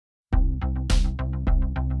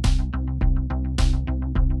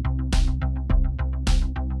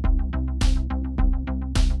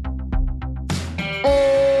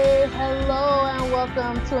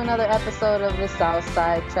welcome to another episode of the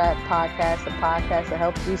Southside Trap Podcast, a podcast that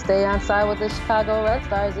helps you stay on side with the Chicago Red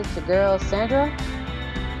Stars. It's your girl, Sandra,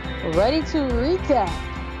 ready to recap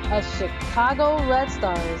a Chicago Red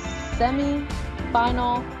Stars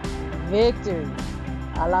semi-final victory.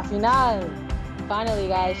 A la final. Finally,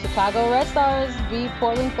 guys, Chicago Red Stars beat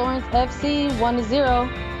Portland Thorns FC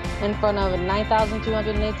 1-0 in front of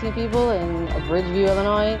 9,218 people in Bridgeview,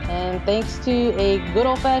 Illinois. And thanks to a good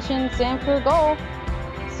old-fashioned Sam Kerr goal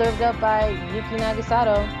served up by Yuki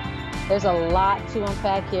Nagasato. There's a lot to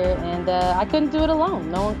unpack here, and I couldn't do it alone.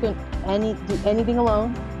 No one could do anything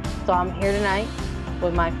alone. So I'm here tonight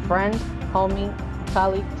with my friend, homie,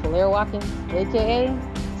 colleague, Claire Watkins, a.k.a.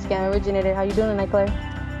 Scam Originator. How you doing tonight, Claire?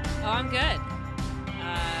 Oh, I'm good.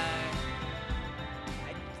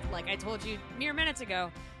 Like I told you mere minutes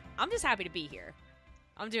ago, I'm just happy to be here.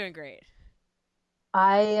 I'm doing great.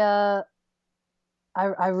 I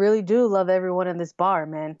really do love everyone in this bar,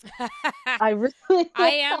 man. I really I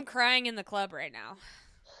am crying in the club right now.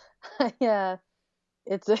 Yeah.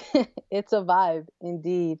 It's a vibe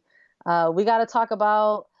indeed. We got to talk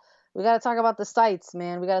about the sights,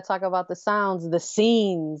 man. We got to talk about the sounds, the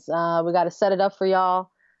scenes. We got to set it up for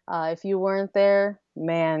y'all. If you weren't there,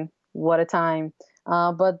 man, what a time.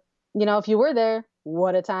 But if you were there,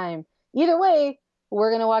 what a time. Either way,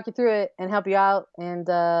 we're going to walk you through it and help you out and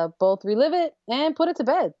both relive it and put it to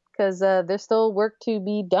bed because there's still work to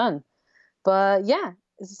be done. But yeah,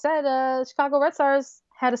 as I said, Chicago Red Stars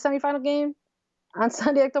had a semifinal game on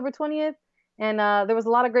Sunday, October 20th. And there was a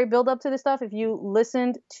lot of great build up to this stuff. If you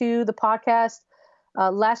listened to the podcast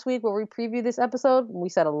last week where we previewed this episode, we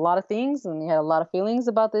said a lot of things and we had a lot of feelings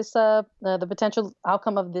about this, the potential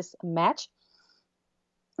outcome of this match.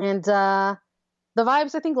 And the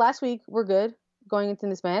vibes, I think, last week were good going into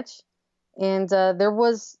this match. And there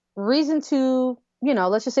was reason to,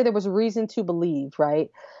 let's just say there was reason to believe, right,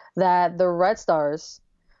 that the Red Stars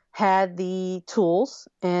had the tools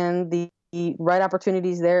and the right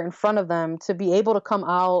opportunities there in front of them to be able to come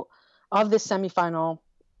out of this semifinal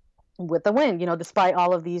with a win, despite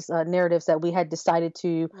all of these narratives that we had decided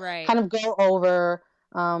to kind of go over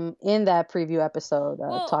in that preview episode,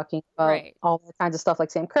 talking about all the kinds of stuff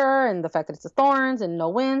like Sam Kerr and the fact that it's the Thorns and no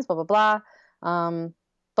wins, blah, blah, blah.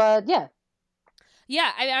 But yeah.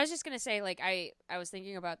 Yeah, I was just going to say, like, I was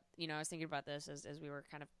thinking about, this as we were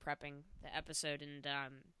kind of prepping the episode. And,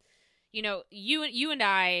 you and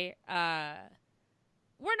I,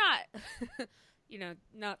 we're not,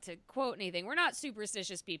 not to quote anything, we're not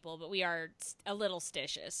superstitious people, but we are a little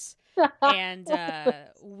stitious. And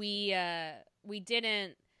we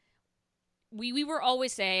were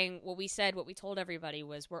always saying what we told everybody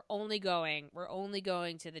was we're only going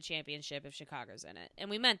to the championship if Chicago's in it. And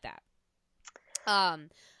we meant that.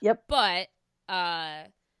 Yep. But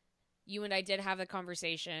you and I did have a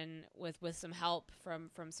conversation with some help from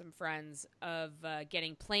some friends of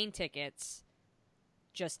getting plane tickets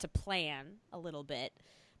just to plan a little bit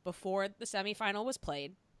before the semifinal was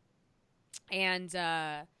played. And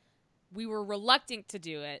we were reluctant to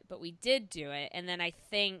do it, but we did do it. And then I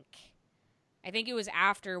think it was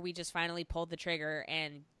after we just finally pulled the trigger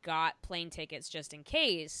and got plane tickets just in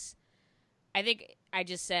case. I think I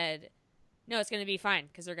just said, no, it's going to be fine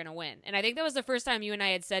because they're going to win. And I think that was the first time you and I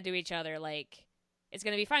had said to each other, like, it's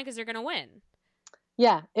going to be fine because they're going to win.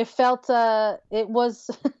 Yeah, it felt, it was,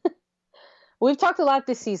 we've talked a lot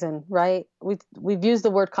this season, right? We've used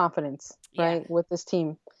the word confidence, right, with this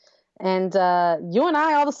team. And you and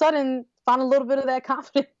I all of a sudden found a little bit of that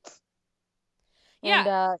confidence.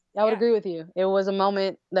 Yeah. And I would agree with you. It was a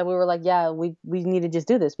moment that we were like, yeah, we need to just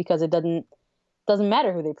do this because it doesn't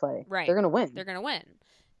matter who they play. Right. They're going to win. They're going to win.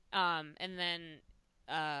 And then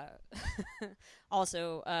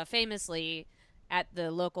also famously at the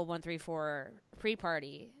local 134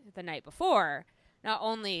 pre-party the night before, not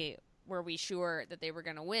only were we sure that they were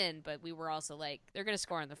going to win, but we were also like, they're going to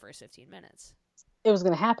score in the first 15 minutes. It was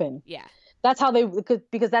going to happen. Yeah. That's how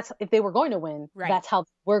because that's if they were going to win, that's how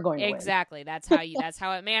we're going to win. Exactly. That's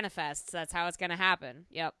how it manifests. That's how it's going to happen.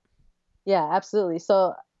 Yep. Yeah, absolutely.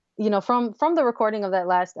 So, from the recording of that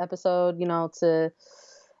last episode, to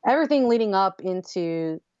everything leading up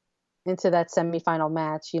into that semifinal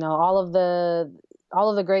match, all of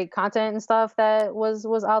the great content and stuff that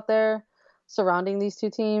was out there surrounding these two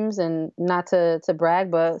teams, and not to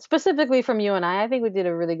brag, but specifically from you and I think we did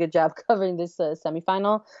a really good job covering this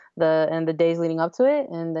semifinal, and the days leading up to it,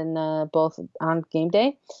 and then both on game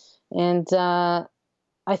day. And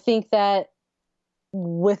I think that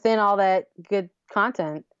within all that good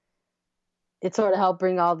content, it sort of helped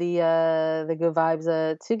bring all the good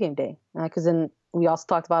vibes to game day, because then we also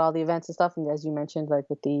talked about all the events and stuff, and as you mentioned, like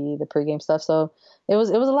with the pregame stuff. So it was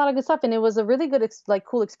a lot of good stuff, and it was a really good like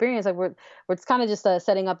cool experience. Like we're it's kind of just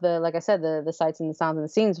setting up the, like I said, the sights and the sounds and the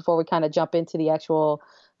scenes before we kind of jump into the actual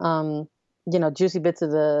juicy bits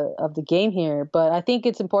of the game here. But I think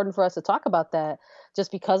it's important for us to talk about that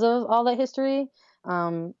just because of all that history,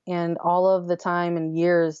 and all of the time and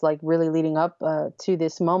years like really leading up to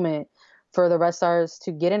this moment for the Red Stars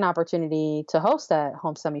to get an opportunity to host that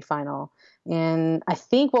home semifinal. And I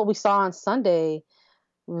think what we saw on Sunday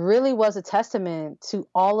really was a testament to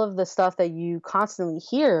all of the stuff that you constantly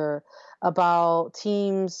hear about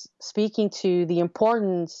teams speaking to the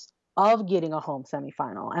importance of getting a home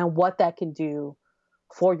semifinal and what that can do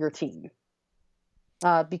for your team.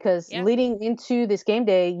 Because Yeah. leading into this game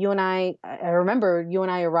day, I remember you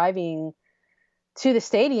and I arriving to the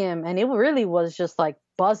stadium, and it really was just like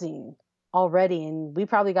buzzing already. And we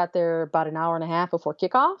probably got there about an hour and a half before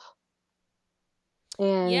kickoff.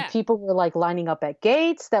 And Yeah. people were like lining up at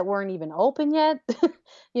gates that weren't even open yet,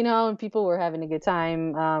 and people were having a good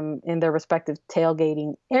time in their respective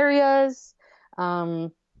tailgating areas.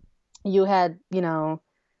 You had,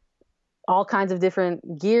 all kinds of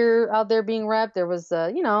different gear out there being repped. There was,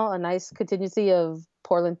 a nice contingency of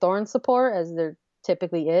Portland Thorns support, as there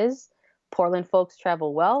typically is. Portland folks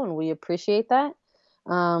travel well, and we appreciate that.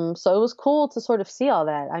 So it was cool to sort of see all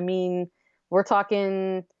that. I mean, we're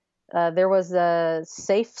talking, there was a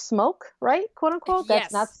safe smoke, right? Quote unquote. Yes.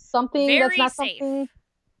 That's not something.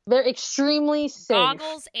 They're extremely safe.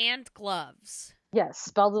 Goggles and gloves. Yes,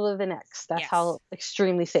 spelled with an X. That's Yes. how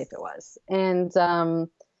extremely safe it was. And,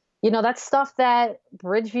 that's stuff that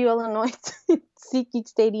Bridgeview, Illinois SeatGeek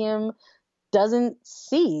Stadium doesn't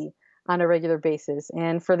see on a regular basis.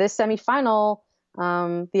 And for this semifinal,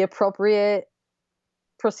 the appropriate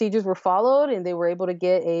procedures were followed, and they were able to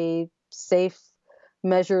get a safe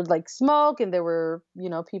measured like smoke, and there were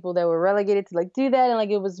people that were relegated to like do that, and like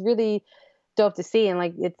it was really dope to see. And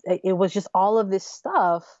like it was just all of this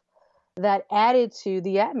stuff that added to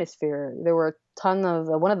the atmosphere. There were a ton of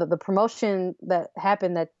one of the promotion that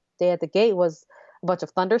happened that day at the gate was a bunch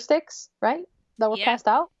of thunder sticks, right, that were passed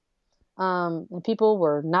out, and people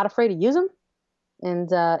were not afraid to use them.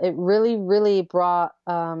 And it really brought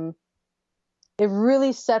it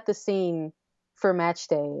really set the scene for match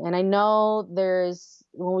day. And I know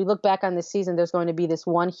when we look back on this season, there's going to be this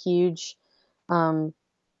one huge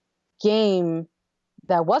game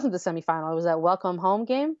that wasn't the semifinal. It was that welcome home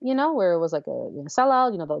game, where it was like a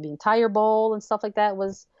sellout, the entire bowl and stuff like that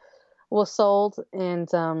was sold. And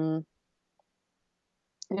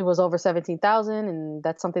it was over 17,000. And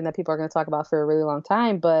that's something that people are going to talk about for a really long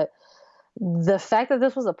time. But the fact that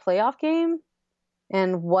this was a playoff game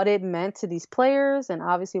and what it meant to these players, and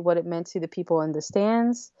obviously what it meant to the people in the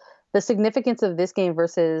stands, the significance of this game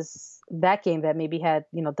versus that game that maybe had,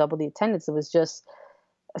 double the attendance, it was just,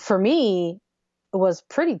 for me, it was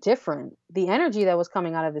pretty different. The energy that was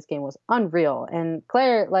coming out of this game was unreal. And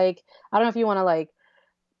Claire, like, I don't know if you want to like,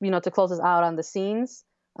 to close us out on the scenes,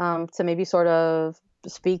 to maybe sort of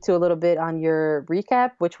speak to a little bit on your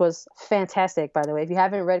recap, which was fantastic, by the way. If you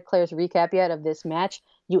haven't read Claire's recap yet of this match,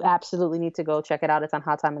 you absolutely need to go check it out. It's on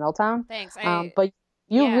Hot Time in Old Town. Thanks. But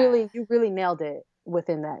you really nailed it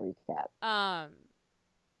within that recap.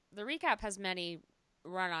 The recap has many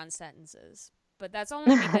run-on sentences, but that's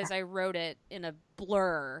only because I wrote it in a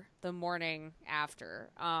blur the morning after.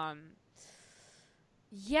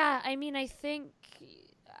 Yeah, I mean, I think,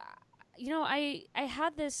 I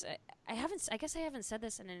had this. I guess I haven't said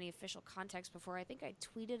this in any official context before. I think I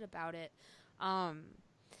tweeted about it.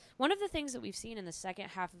 One of the things that we've seen in the second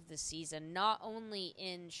half of the season, not only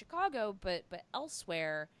in Chicago but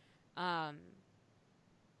elsewhere, I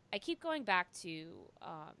keep going back to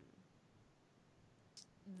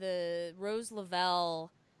the Rose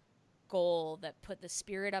Lavelle goal that put the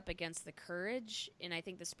Spirit up against the Courage in, I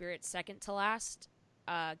think, the Spirit's second to last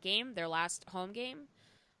game, their last home game.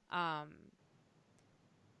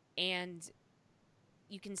 And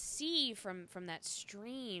you can see from that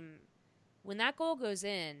stream, when that goal goes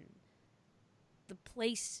in, the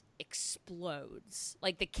place explodes.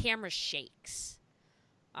 Like, the camera shakes.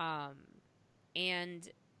 And,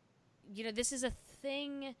 this is a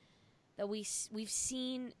thing that we've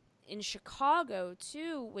seen in Chicago,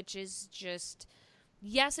 too, which is just,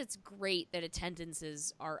 yes, it's great that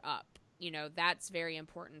attendances are up. That's very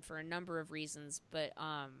important for a number of reasons, but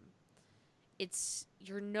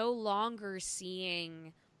you're no longer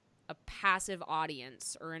seeing a passive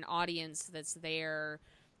audience or an audience that's there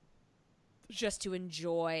just to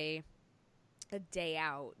enjoy a day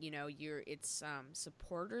out. It's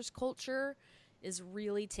supporters culture is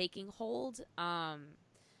really taking hold.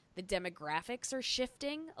 the demographics are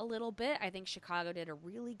shifting a little bit. I think Chicago did a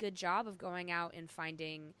really good job of going out and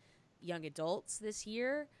finding young adults this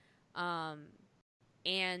year.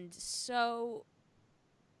 And so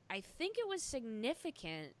I think it was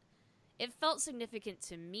significant. It felt significant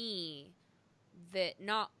to me that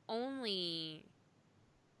not only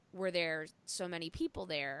were there so many people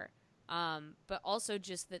there, but also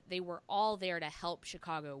just that they were all there to help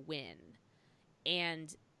Chicago win.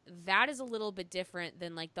 And that is a little bit different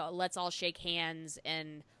than like the let's all shake hands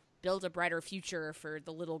and build a brighter future for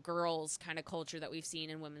the little girls kind of culture that we've seen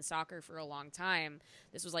in women's soccer for a long time.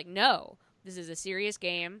 This was like, no, this is a serious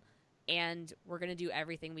game, and we're going to do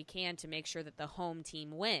everything we can to make sure that the home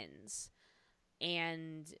team wins.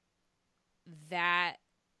 And that,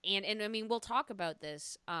 and I mean, we'll talk about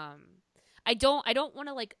this. I don't want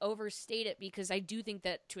to like overstate it, because I do think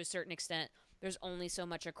that to a certain extent, there's only so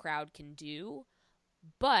much a crowd can do.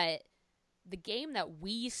 But the game that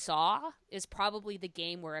we saw is probably the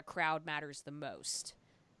game where a crowd matters the most,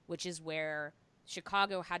 which is where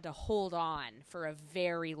Chicago had to hold on for a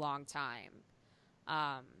very long time.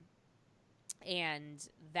 And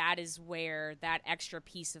that is where that extra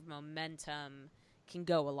piece of momentum can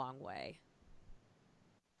go a long way.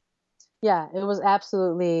 Yeah, it was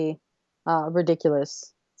absolutely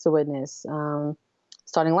ridiculous to witness.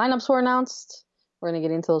 Starting lineups were announced. We're going to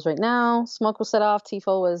get into those right now. Smoke was set off.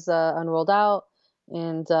 Tifo was unrolled out.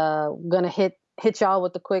 And going to hit y'all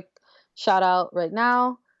with a quick shout out right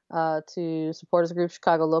now to supporters group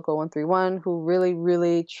Chicago Local 131, who really,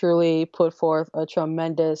 really, truly put forth a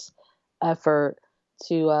tremendous effort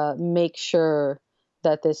to make sure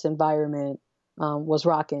that this environment was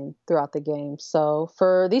rocking throughout the game. So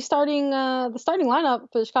for the starting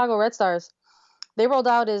lineup for the Chicago Red Stars, they rolled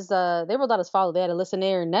out as follows. They had Alyssa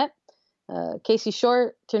Nair in net, Casey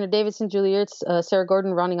Short, Turner Davidson, Julie Ertz, Sarah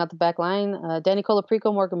Gordon rounding out the back line, Danny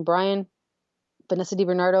Colaprico, Morgan Bryan, Vanessa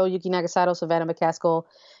DiBernardo, Yuki Nagasato, Savannah McCaskill,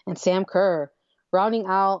 and Sam Kerr rounding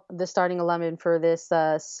out the starting 11 for this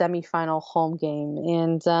semifinal home game.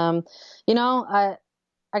 And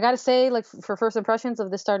I got to say, like, for first impressions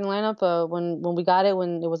of this starting lineup, when we got it,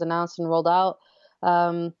 when it was announced and rolled out,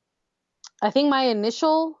 I think my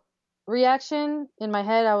initial reaction in my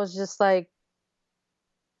head, I was just like,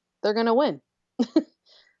 they're going to win.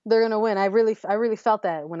 They're going to win. I really felt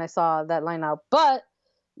that when I saw that lineup. But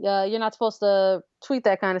you're not supposed to tweet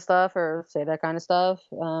that kind of stuff or say that kind of stuff.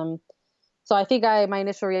 So I think my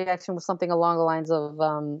initial reaction was something along the lines of,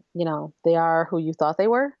 they are who you thought they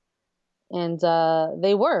were. And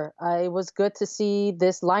they were. It was good to see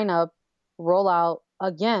this lineup roll out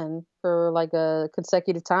again for like a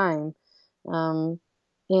consecutive time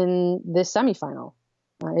in this semifinal.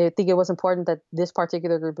 I think it was important that this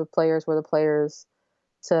particular group of players were the players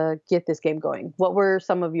to get this game going. What were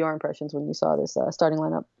some of your impressions when you saw this starting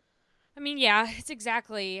lineup? I mean, yeah, it's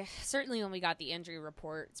exactly, certainly when we got the injury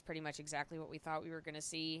report, it's pretty much exactly what we thought we were going to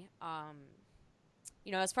see.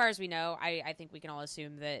 As far as we know, I think we can all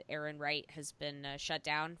assume that Aaron Wright has been shut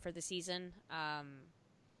down for the season. I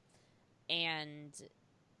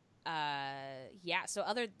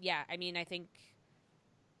think,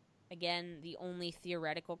 again, the only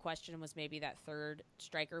theoretical question was maybe that third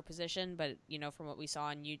striker position, but, from what we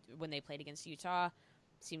saw when they played against Utah,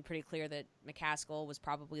 it seemed pretty clear that McCaskill was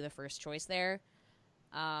probably the first choice there.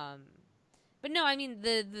 But no, I mean,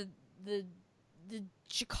 the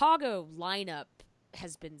Chicago lineup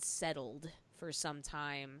has been settled for some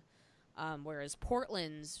time, whereas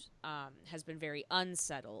Portland's has been very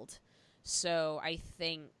unsettled. So I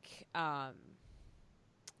think,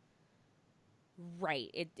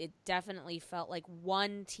 it definitely felt like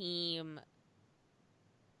one team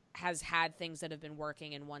has had things that have been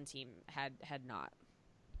working and one team had not.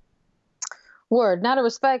 Word. Now, to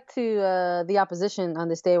respect to the opposition on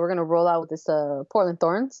this day, we're going to roll out with this Portland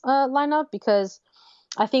Thorns lineup, because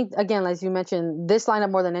I think, again, as you mentioned, this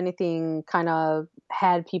lineup more than anything kind of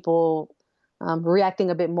had people reacting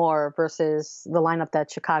a bit more versus the lineup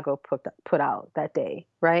that Chicago put out that day,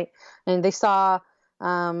 right? And they saw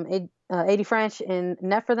Adi French in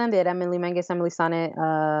net for them. They had Emily Menges, Emily Sonnet,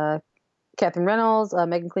 Catherine Reynolds,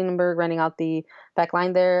 Megan Klinenberg running out the back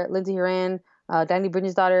line there, Lindsay Horan, Danny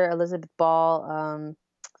Bridges' daughter, Elizabeth Ball.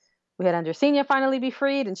 We had Andresina finally be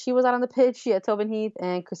freed, and she was out on the pitch. She had Tobin Heath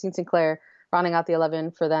and Christine Sinclair rounding out the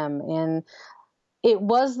 11 for them. And it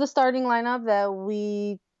was the starting lineup that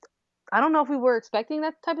I don't know if we were expecting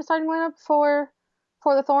that type of starting lineup for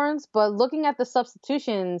the Thorns, but looking at the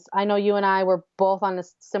substitutions, I know you and I were both on a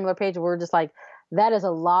similar page. We're just like, that is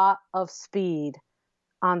a lot of speed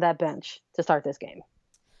on that bench to start this game.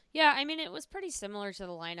 Yeah, I mean, it was pretty similar to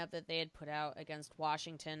the lineup that they had put out against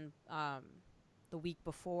Washington. the week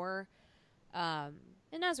before. And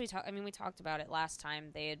as we talked about it last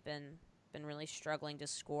time. They had been really struggling to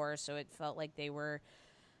score, so it felt like they were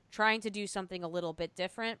trying to do something a little bit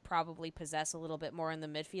different, probably possess a little bit more in the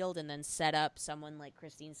midfield, and then set up someone like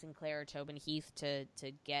Christine Sinclair or Tobin Heath to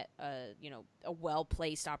get a well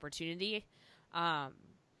placed opportunity. And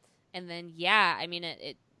then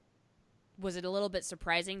it was it a little bit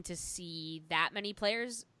surprising to see that many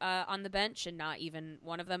players on the bench and not even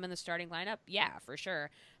one of them in the starting lineup? Yeah, for sure.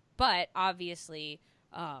 But obviously,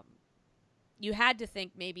 you had to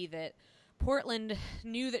think maybe that Portland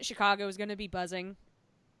knew that Chicago was going to be buzzing.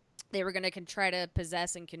 They were going to try to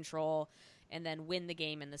possess and control and then win the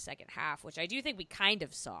game in the second half, which I do think we kind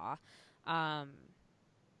of saw.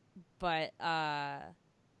 But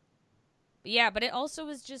it also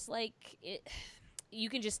was just like you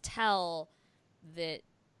can just tell that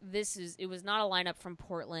it was not a lineup from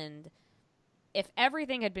Portland. If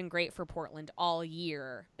everything had been great for Portland all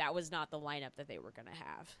year, that was not the lineup that they were going to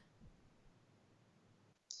have.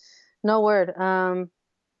 No word.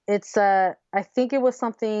 It's I think it was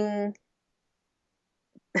something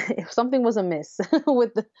something was amiss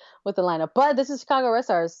with the lineup. But this is Chicago Red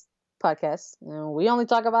Stars podcast. We only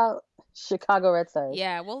talk about Chicago Red Stars.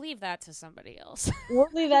 Yeah, we'll leave that to somebody else. We'll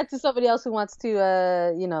leave that to somebody else who wants to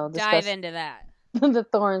dive into that. The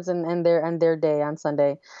Thorns and their day on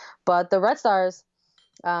Sunday. But the Red Stars,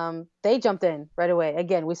 they jumped in right away.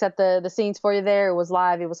 Again, we set the scenes for you there. It was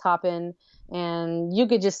live, it was hopping, and you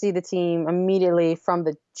could just see the team immediately from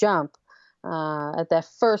the jump. At that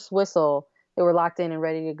first whistle, they were locked in and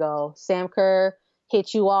ready to go. Sam Kerr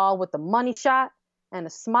hit you all with the money shot and a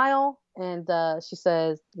smile, and she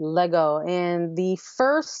says, Lego. And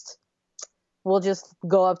we'll just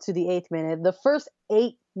go up to the 8th minute. The first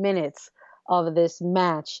 8 minutes of this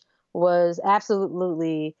match was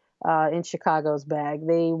absolutely in Chicago's bag.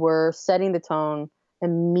 They were setting the tone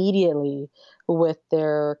immediately with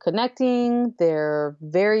their connecting, their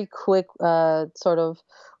very quick sort of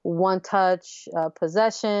one-touch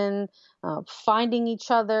possession, finding each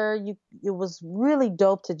other. It was really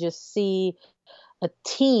dope to just see a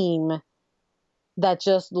team that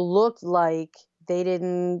just looked like they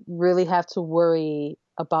didn't really have to worry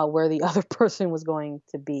about where the other person was going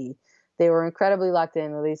to be. They were incredibly locked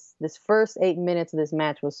in. At least this first 8 minutes of this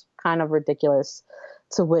match was kind of ridiculous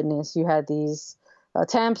to witness. You had these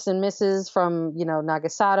attempts and misses from,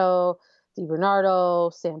 Nagasato,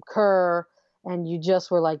 DiBernardo, Sam Kerr, and you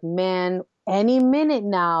just were like, man, any minute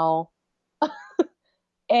now,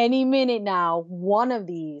 one of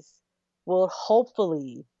these will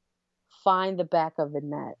hopefully find the back of the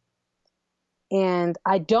net. And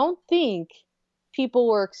I don't think people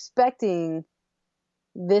were expecting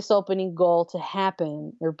this opening goal to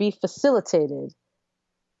happen or be facilitated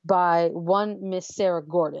by one Miss Sarah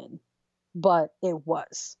Gordon, but it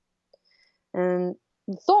was. And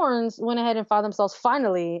the Thorns went ahead and found themselves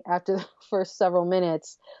finally, after the first several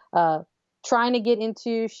minutes, trying to get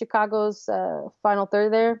into Chicago's final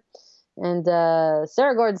third there. And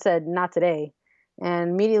Sarah Gordon said, not today,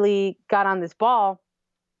 and immediately got on this ball,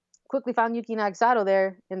 quickly found Yuki Nagasato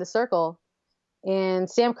there in the circle. And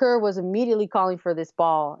Sam Kerr was immediately calling for this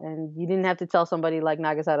ball, and you didn't have to tell somebody like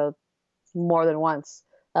Nagasato more than once.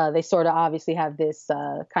 They sort of obviously have this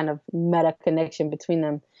kind of meta connection between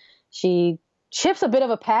them. She chips a bit of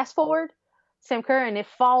a pass forward, Sam Kerr, and it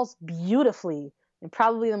falls beautifully in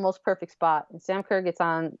probably the most perfect spot. And Sam Kerr gets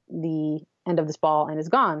on the end of this ball and is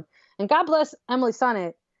gone. And God bless Emily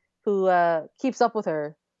Sonnet, who keeps up with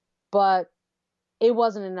her, but it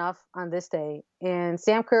wasn't enough on this day. And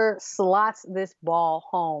Sam Kerr slots this ball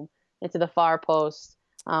home into the far post,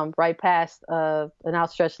 right past an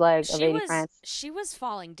outstretched leg of Adi France. She was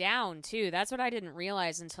falling down, too. That's what I didn't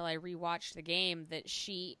realize until I rewatched the game, that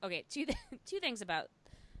two things about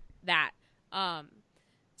that.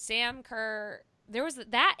 Sam Kerr, there was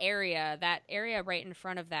that area right in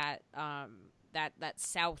front of that that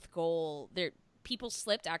south goal. There, people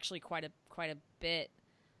slipped actually quite a bit.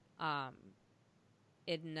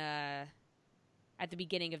 At the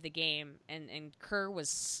beginning of the game, and Kerr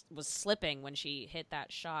was slipping when she hit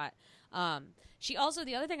that shot. She also,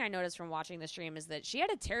 the other thing I noticed from watching the stream is that she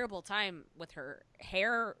had a terrible time with her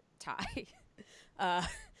hair tie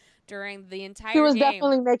during the entire game. She was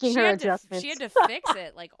definitely making her adjustments. She had to fix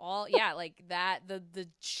it, like that. The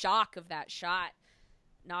shock of that shot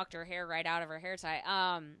knocked her hair right out of her hair tie.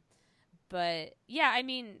 But yeah, I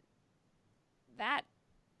mean, that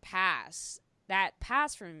pass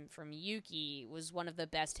from Yuki was one of the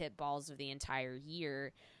best hit balls of the entire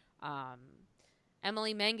year.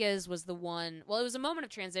 Emily Menges was the one. Well, it was a moment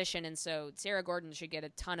of transition, and so Sarah Gordon should get a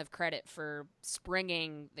ton of credit for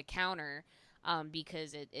springing the counter.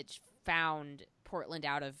 because it found Portland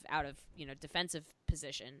out of defensive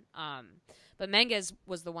position. But Menges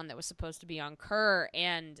was the one that was supposed to be on Kerr,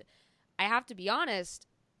 and I have to be honest,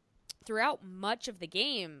 throughout much of the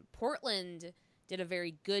game, Portland did a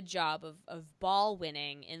very good job of ball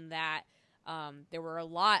winning in that there were a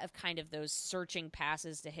lot of kind of those searching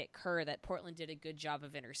passes to hit Kerr that Portland did a good job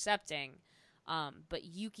of intercepting. But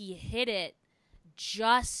Yuki hit it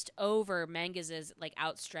just over Menges's like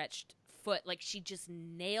outstretched foot. Like she just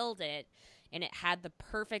nailed it, and it had the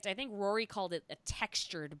perfect, I think Rory called it a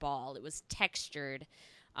textured ball. It was textured,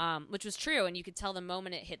 which was true, and you could tell the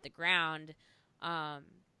moment it hit the ground. And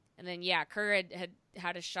then, yeah, Kerr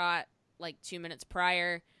had a shot like 2 minutes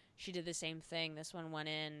prior. She did the same thing. This one went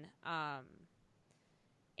in.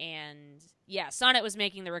 And yeah, Sonnet was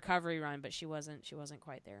making the recovery run, but she wasn't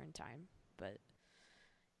quite there in time. But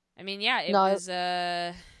I mean, yeah, it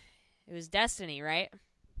was destiny, right?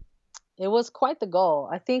 It was quite the goal.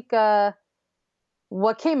 I think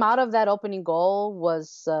what came out of that opening goal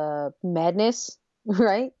was madness,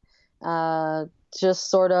 right?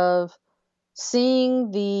 Just sort of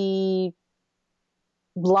seeing the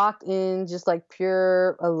locked in, just like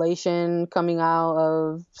pure elation coming out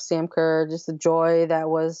of Sam Kerr, just the joy that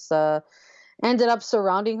was ended up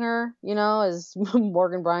surrounding her, as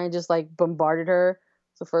Morgan Bryant just like bombarded her.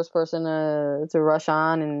 It's the first person to rush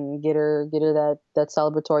on and get her that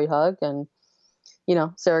celebratory hug. And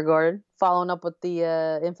Sarah Gordon following up with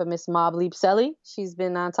the infamous Mob Leap Selly. She's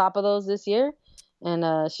been on top of those this year,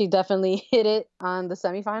 and she definitely hit it on the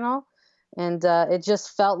semifinal. And it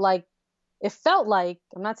just felt like,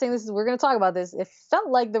 I'm not saying we're going to talk about this. It felt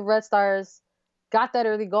like the Red Stars got that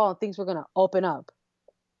early goal and things were going to open up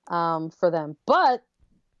for them. But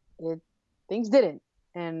things didn't.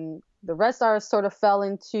 And the Red Stars sort of they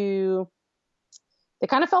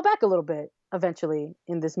kind of fell back a little bit eventually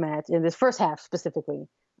in this match, in this first half specifically.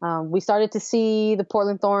 We started to see the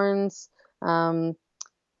Portland Thorns kind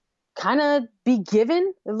of be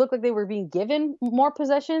given. It looked like they were being given more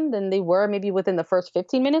possession than they were maybe within the first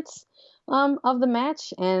 15 minutes of the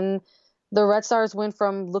match. And the Red Stars went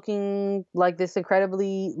from looking like this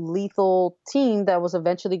incredibly lethal team that was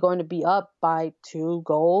eventually going to be up by 2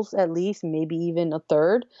 goals at least, maybe even a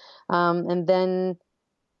third. And then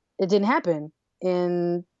it didn't happen.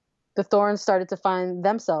 And the Thorns started to find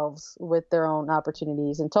themselves with their own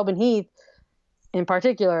opportunities. And Tobin Heath, in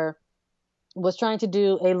particular, was trying to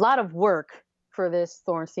do a lot of work for this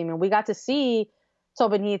Thorns team. And we got to see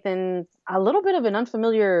Tobin Heath in a little bit of an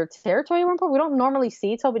unfamiliar territory at one point. We don't normally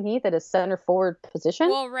see Tobin Heath at a center forward position.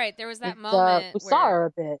 Well, right. There was that moment. We saw her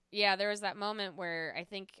a bit. Yeah, there was that moment where I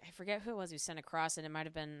forget who it was who sent across it. It might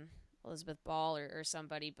have been Elizabeth Ball or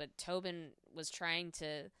somebody, but Tobin was trying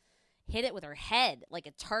to hit it with her head, like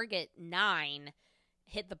a target 9,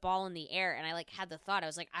 hit the ball in the air. And I had the thought, I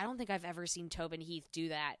was like, I don't think I've ever seen Tobin Heath do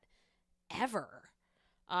that ever.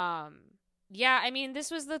 Yeah, I mean,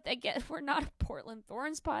 this was again, we're not a Portland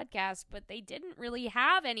Thorns podcast, but they didn't really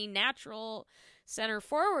have any natural center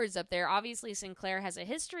forwards up there. Obviously, Sinclair has a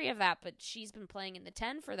history of that, but she's been playing in the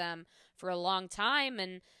 10 for them for a long time.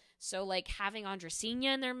 And so, having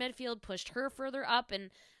Andresina in their midfield pushed her further up.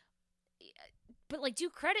 But, do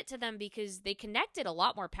credit to them because they connected a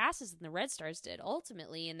lot more passes than the Red Stars did,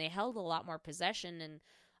 ultimately, and they held a lot more possession, and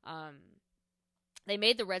they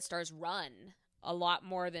made the Red Stars run a lot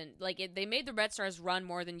more than they made the Red Stars run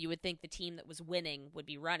more than you would think the team that was winning would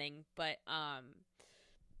be running, but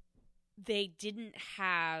they didn't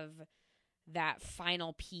have that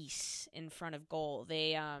final piece in front of goal.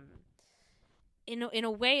 They in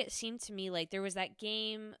a way it seemed to me like there was that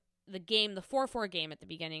game, the 4-4 game at the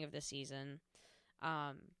beginning of the season.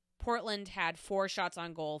 Portland had 4 shots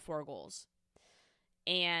on goal, 4 goals.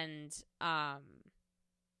 And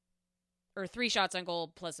or 3 shots on goal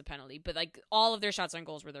plus a penalty, but all of their shots on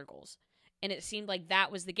goals were their goals. And it seemed like that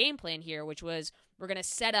was the game plan here, which was we're going to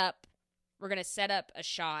set up a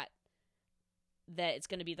shot that it's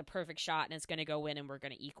going to be the perfect shot and it's going to go in and we're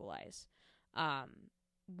going to equalize.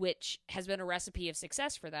 Which has been a recipe of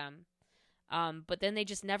success for them. But then they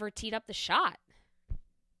just never teed up the shot.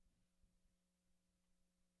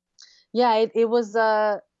 Yeah, it was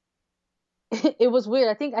it was weird.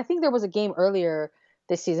 I think there was a game earlier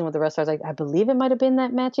this season with the Red Stars. I believe it might have been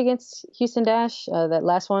that match against Houston Dash, that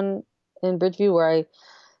last one in Bridgeview, where I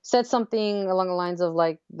said something along the lines of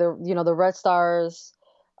the Red Stars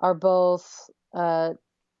are both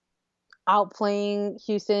outplaying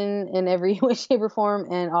Houston in every way, shape, or form,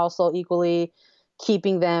 and also equally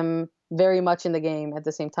keeping them very much in the game at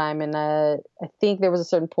the same time. And I think there was a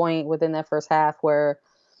certain point within that first half where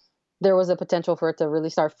there was a potential for it to really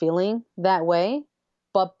start feeling that way.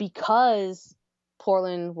 But because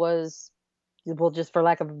Portland was, well, just for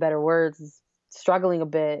lack of better words, struggling a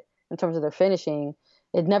bit in terms of their finishing,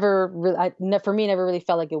 it never really, for me, never really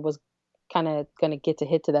felt like it was kind of going to get to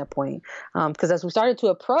hit to that point. Because as we started to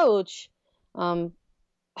approach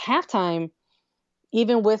halftime,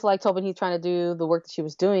 even with like Tobin Heath trying to do the work that she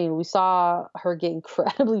was doing, we saw her get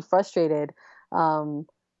incredibly frustrated,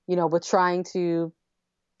 with trying to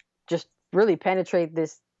just really penetrate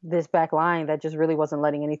this back line that just really wasn't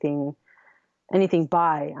letting anything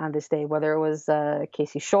by on this day, whether it was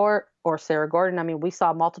Casey Short or Sarah Gordon. I mean, we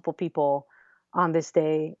saw multiple people on this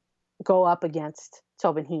day go up against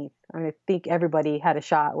Tobin Heath. I mean, I think everybody had a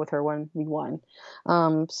shot with her when we won.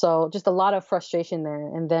 So just a lot of frustration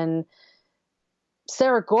there. And then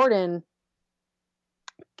Sarah Gordon,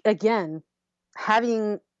 again,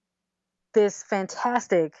 having this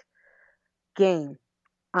fantastic game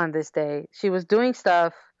on this day. She was doing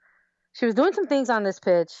some things on this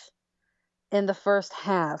pitch in the first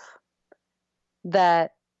half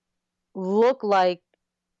that looked like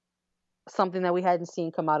something that we hadn't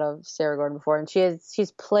seen come out of Sarah Gordon before. And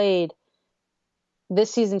she's played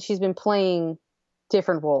this season. She's been playing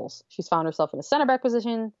different roles. She's found herself in a center back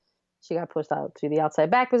position. She got pushed out to the outside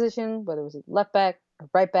back position, whether it was left back or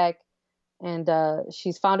right back. And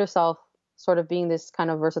she's found herself sort of being this kind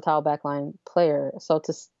of versatile backline player. So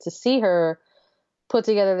to see her put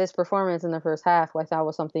together this performance in the first half, I thought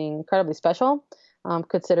was something incredibly special,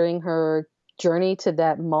 considering her journey to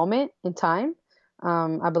that moment in time.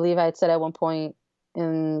 I believe I had said at one point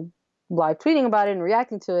in live tweeting about it and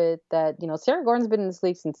reacting to it that, Sarah Gordon's been in this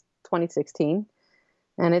league since 2016,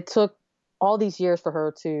 and it took all these years for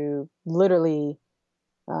her to literally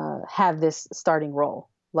have this starting role.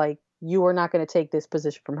 Like, you were not going to take this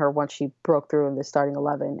position from her once she broke through in the starting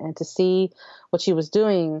 11. And to see what she was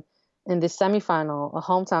doing in this semifinal, a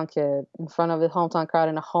hometown kid in front of the hometown crowd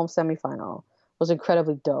in a home semifinal, was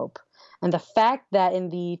incredibly dope. And the fact that in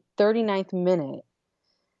the 39th minute,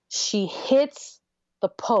 she hits the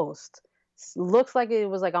post, looks like it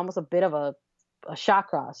was like almost a bit of a shot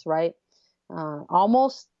cross, right?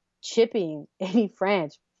 Almost chipping Amy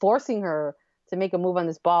Franch, forcing her to make a move on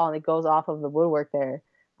this ball, and it goes off of the woodwork there.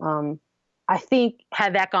 I think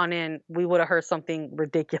had that gone in, we would have heard something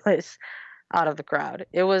ridiculous out of the crowd.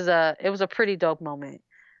 It was a pretty dope moment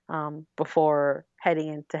before heading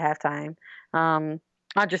into halftime.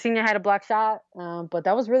 Andra Senior had a block shot, but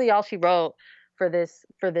that was really all she wrote for this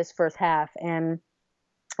first half. And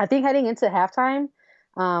I think heading into halftime,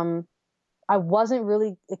 I wasn't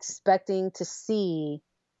really expecting to see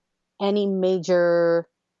any major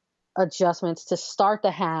adjustments to start the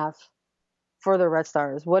half for the Red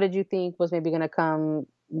Stars. What did you think was maybe going to come?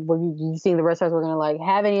 Did you think the Red Stars were going to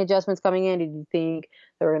have any adjustments coming in? Did you think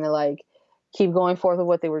they were going to keep going forth with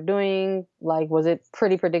what they were doing? Was it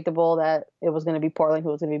pretty predictable that it was going to be Portland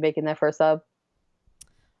who was going to be making that first sub?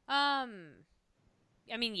 I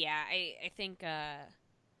mean, yeah, I think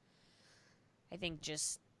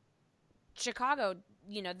just Chicago,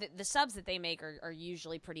 the subs that they make are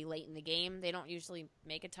usually pretty late in the game. They don't usually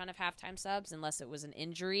make a ton of halftime subs unless it was an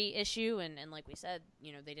injury issue. And like we said,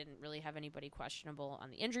 they didn't really have anybody questionable on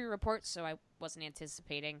the injury report, so I wasn't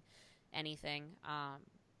anticipating anything.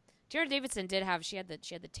 Tierra Davidson she had the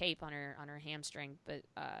tape on her hamstring, but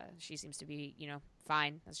she seems to be,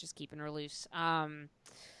 fine. That's just keeping her loose.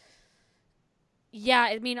 Yeah,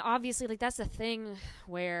 I mean, obviously, that's the thing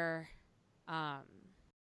where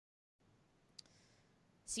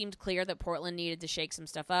seemed clear that Portland needed to shake some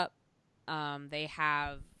stuff up. They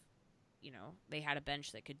had a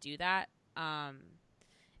bench that could do that. And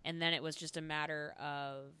then it was just a matter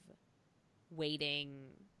of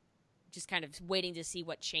just kind of waiting to see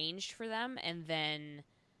what changed for them, and then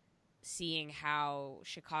seeing how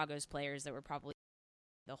Chicago's players that were probably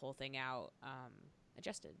the whole thing out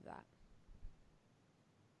adjusted to that.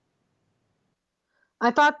 I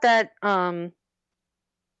thought that for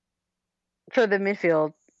the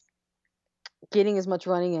midfield, getting as much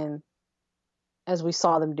running in as we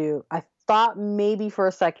saw them do, I thought maybe for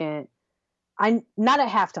a second, not at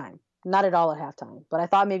halftime, not at all at halftime, but I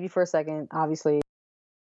thought maybe for a second, obviously,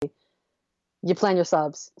 you plan your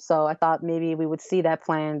subs. So I thought maybe we would see that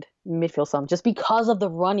planned midfield sub just because of the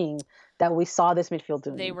running that we saw this midfield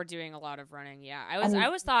doing. They were doing a lot of running, yeah.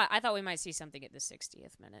 I thought we might see something at the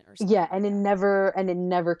 60th minute or something. Yeah, and it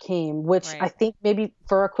never came, which right. I think maybe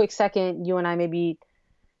for a quick second, you and I maybe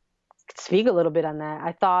could speak a little bit on that.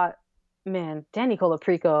 I thought, man, Danny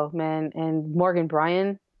Colaprico, man, and Morgan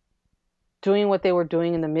Bryan doing what they were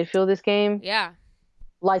doing in the midfield this game. Yeah.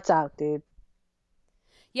 Lights out, dude.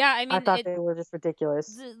 Yeah, I I mean, thought they were just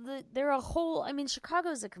ridiculous. they're a whole. I mean,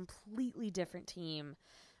 Chicago's a completely different team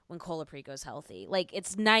when Colaprico's healthy. Like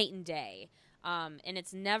it's night and day. And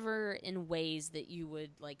it's never in ways that you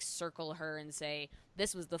would like circle her and say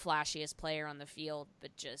this was the flashiest player on the field,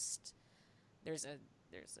 but just there's a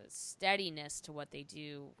steadiness to what they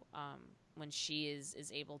do when she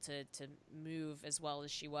is able to move as well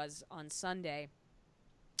as she was on Sunday.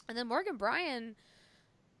 And then Morgan Bryan,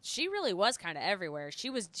 she really was kind of everywhere.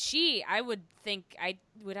 I would think I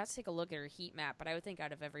would have to take a look at her heat map, but I would think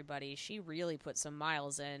out of everybody, she really put some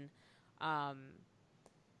miles in. Um,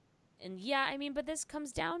 and yeah, I mean, but this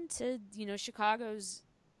comes down to, Chicago's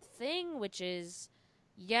thing, which is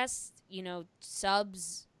yes,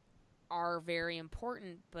 subs are very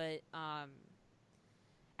important, but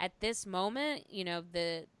at this moment,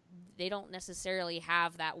 they don't necessarily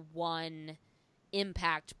have that one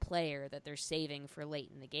impact player that they're saving for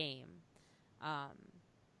late in the game. Um,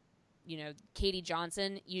 Katie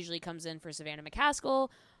Johnson usually comes in for Savannah McCaskill,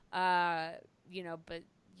 but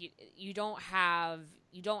you don't have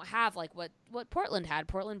like what Portland had.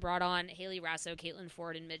 Portland brought on Haley Rasso, Caitlin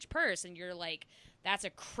Ford, and Midge Purse, and you're like, that's a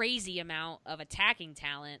crazy amount of attacking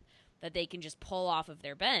talent that they can just pull off of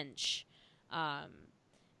their bench.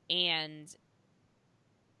 And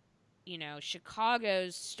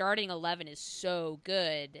Chicago's starting 11 is so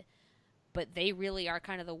good, but they really are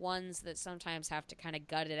kind of the ones that sometimes have to kind of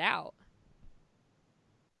gut it out.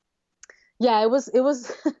 Yeah, it was it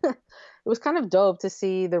was kind of dope to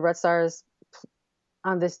see the Red Stars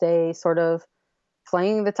on this day sort of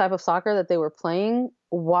playing the type of soccer that they were playing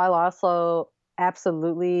while also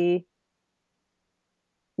absolutely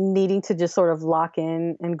needing to just sort of lock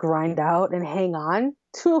in and grind out and hang on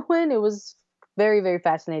to a win. It was very, very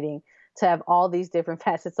fascinating to have all these different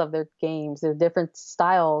facets of their games, their different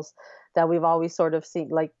styles that we've always sort of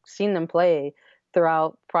seen them play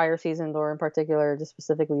throughout prior seasons, or in particular, just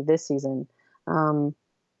specifically this season. Um,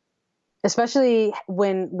 Especially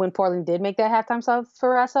when Portland did make that halftime sub for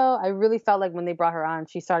Rasso, I really felt like when they brought her on,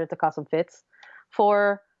 she started to cause some fits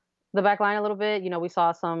for the back line a little bit. We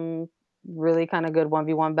saw some really kind of good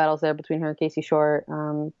 1v1 battles there between her and Casey Short.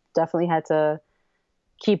 Definitely had to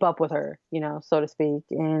keep up with her, so to speak.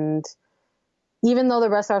 And even though the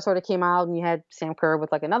Red Stars sort of came out and you had Sam Kerr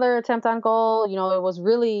with like another attempt on goal, it was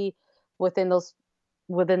really within those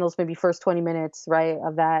maybe first 20 minutes, right,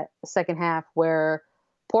 of that second half where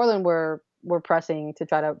Portland were pressing to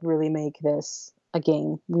try to really make this a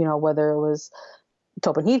game. Whether it was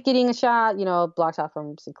Topin Heath getting a shot, block shot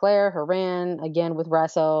from Sinclair, Horan again with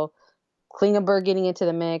Rasso, Klingenberg getting into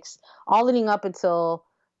the mix, all leading up until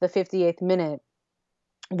the 58th minute,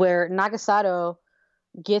 where Nagasato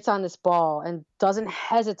gets on this ball and doesn't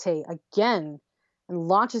hesitate again and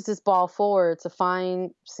launches this ball forward to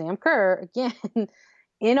find Sam Kerr again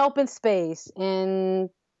in open space. And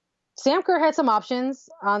Sam Kerr had some options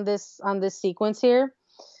on this sequence here,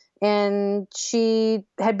 and she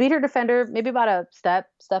had beat her defender maybe about a step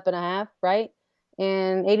and a half, right?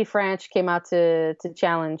 And Adi Franch came out to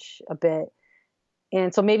challenge a bit.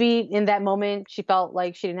 And so maybe in that moment she felt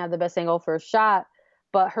like she didn't have the best angle for a shot,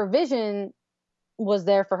 but her vision was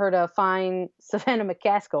there for her to find Savannah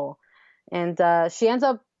McCaskill. And she ends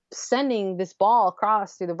up sending this ball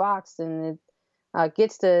across through the box, and it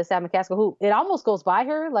gets to Sam McCaskill, who it almost goes by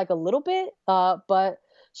her like a little bit, but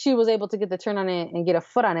she was able to get the turn on it and get a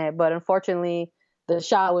foot on it. But unfortunately, the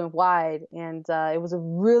shot went wide, and it was a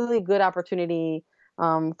really good opportunity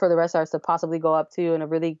for the Red Stars to possibly go up to, and a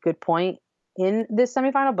really good point in this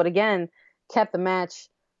semifinal. But again, kept the match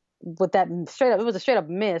with that straight up. It was a straight up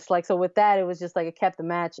miss. Like, so with that, it was just like it kept the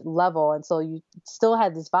match level. And so you still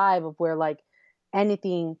had this vibe of where like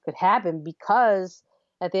anything could happen, because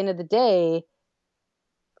at the end of the day,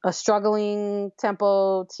 a struggling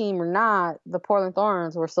tempo team or not, the Portland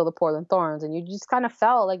Thorns were still the Portland Thorns. And you just kind of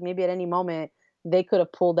felt like maybe at any moment they could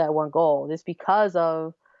have pulled that one goal just because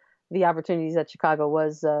of the opportunities that Chicago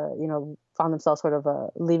was, found themselves sort of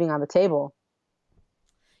leaving on the table.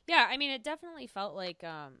 Yeah, I mean, it definitely felt like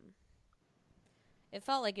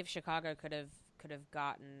if Chicago could have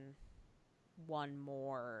gotten one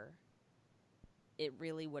more, it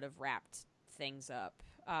really would have wrapped things up.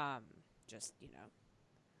 Just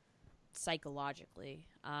psychologically.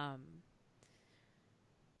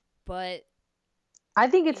 But I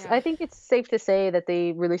think it's safe to say that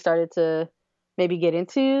they really started to maybe get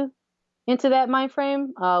into that mind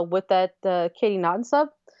frame with that Katie Naughton sub.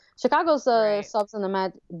 Chicago's right. subs in the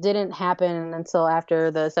match didn't happen until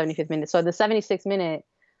after the 75th minute. So the 76th minute,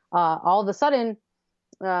 all of a sudden,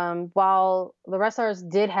 while the Red Stars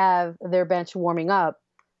did have their bench warming up,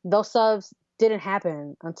 those subs didn't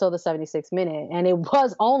happen until the 76th minute, and it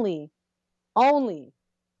was only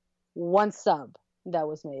one sub that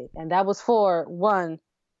was made, and that was for one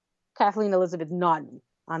Kathleen Elizabeth Naughton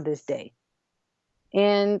on this day.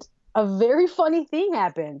 And a very funny thing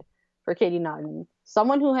happened for Katie Naughton,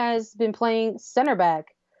 someone who has been playing center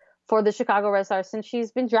back for the Chicago Red Stars since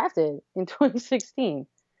she's been drafted in 2016.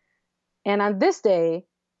 And on this day,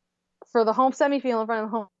 for the home semifinal in front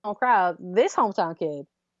of the home crowd, this hometown kid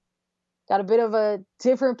got a bit of a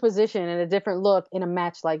different position and a different look in a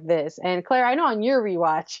match like this. And Claire, I know on your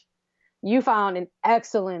rewatch, you found an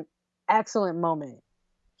excellent moment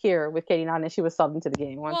here with Katie Naughton, and she was subbed into the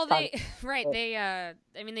game. Well, they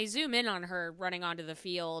zoom in on her running onto the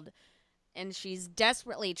field, and she's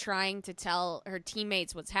desperately trying to tell her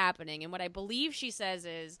teammates what's happening. And what I believe she says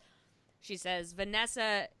is,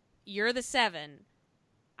 Vanessa, you're the 7,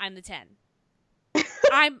 I'm the 10.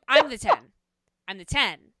 I'm the 10. I'm the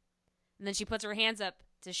 10. And then she puts her hands up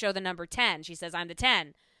to show the number 10. She says, I'm the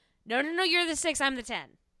 10. No, you're the 6, I'm the 10.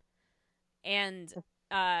 And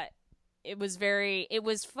it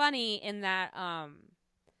was funny in that,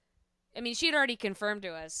 she had already confirmed to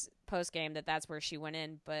us post-game that that's where she went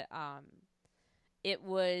in, but it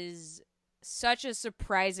was such a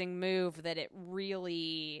surprising move that it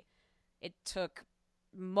took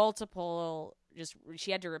multiple,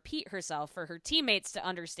 she had to repeat herself for her teammates to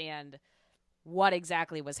understand what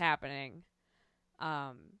exactly was happening,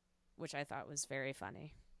 which I thought was very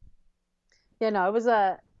funny. Yeah, no, it was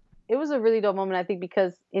a really dope moment, I think,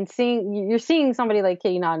 because you're seeing somebody like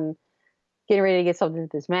Katie Naughton getting ready to get something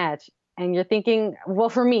into this match, and you're thinking, well,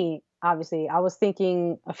 for me, obviously, I was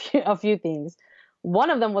thinking a few things.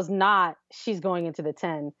 One of them was not she's going into the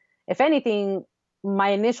 10. If anything, my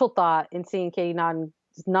initial thought in seeing Katie Naughton's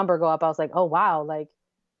number go up, I was like, oh, wow, like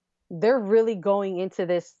they're really going into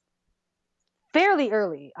this fairly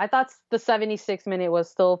early. I thought the 76th minute was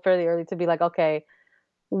still fairly early to be like, okay,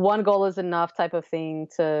 one goal is enough type of thing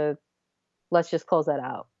to let's just close that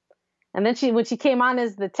out. And then when she came on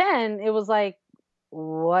as the 10, it was like,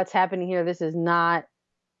 what's happening here? This is not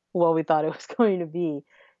what we thought it was going to be.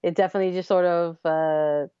 It definitely just sort of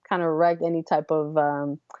kind of wrecked any type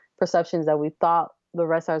of perceptions that we thought the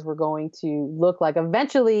Red Stars were going to look like.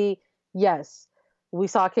 Eventually, yes, we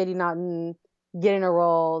saw Katie Naughton get in a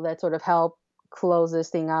role that sort of helped close this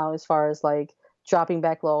thing out as far as like dropping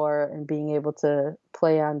back lower and being able to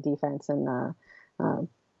play on defense and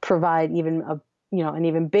provide even an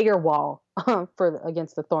even bigger wall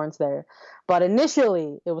against the Thorns there. But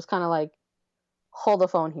initially, it was kind of like, hold the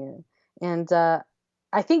phone here. And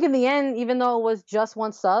I think in the end, even though it was just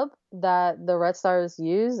one sub that the Red Stars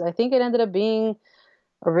used, I think it ended up being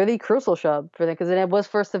a really crucial sub for them, because it was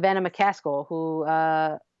for Savannah McCaskill, who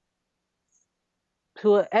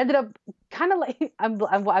ended up kind of like,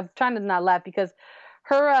 I'm trying to not laugh because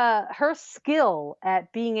her skill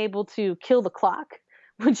at being able to kill the clock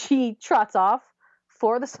when she trots off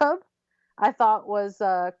for the sub, I thought was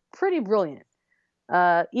pretty brilliant.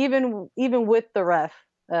 Even with the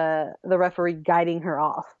referee guiding her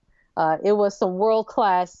off, it was some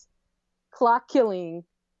world-class clock killing,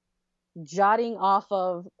 jotting off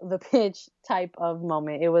of the pitch type of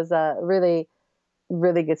moment. It was really,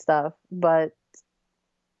 really good stuff. But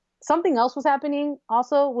something else was happening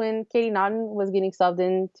also when Katie Naughton was getting subbed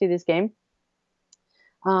into this game.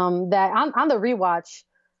 That on the rewatch,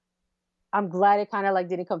 I'm glad it kind of like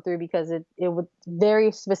didn't come through, because it was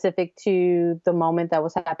very specific to the moment that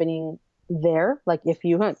was happening there, like if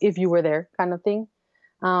you were there kind of thing.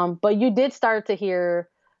 But you did start to hear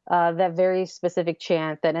that very specific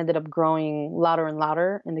chant that ended up growing louder and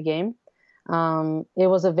louder in the game. It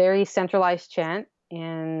was a very centralized chant,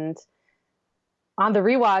 and on the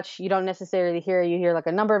rewatch, you don't necessarily hear. You hear like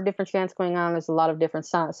a number of different chants going on. There's a lot of different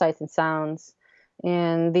sights and sounds.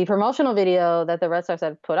 And the promotional video that the Red Stars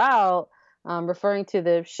had put out, referring to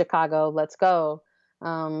the Chicago Let's Go,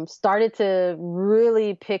 started to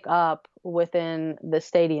really pick up within the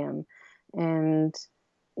stadium. And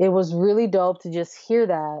it was really dope to just hear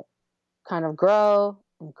that kind of grow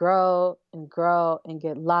and grow and grow and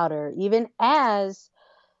get louder, even as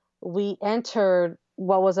we entered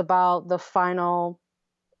what was about the final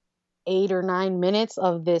 8 or 9 minutes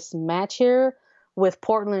of this match here, with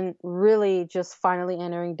Portland really just finally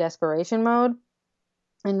entering desperation mode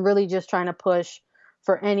and really just trying to push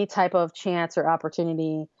for any type of chance or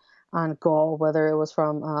opportunity on goal, whether it was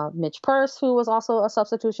from Mitch Purse, who was also a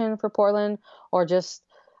substitution for Portland, or just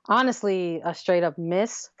honestly a straight up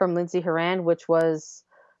miss from Lindsey Horan, which was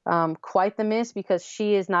quite the miss, because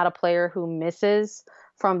she is not a player who misses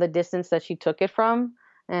from the distance that she took it from.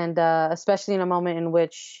 And especially in a moment in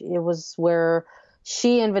which it was where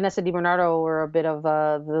she and Vanessa DiBernardo were a bit of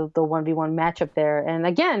the 1v1 matchup there. And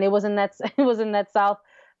again, it was in that it was in that South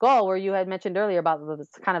goal where you had mentioned earlier about the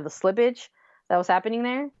kind of the slippage that was happening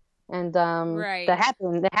there. And Right. that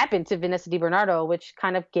happened to Vanessa DiBernardo, which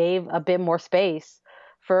kind of gave a bit more space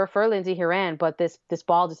for Lindsey Horan. But this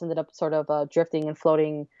ball just ended up sort of drifting and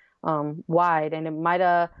floating wide, and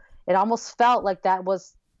it almost felt like that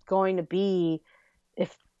was going to be,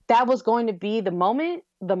 if that was going to be the moment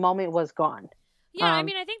was gone. Yeah, I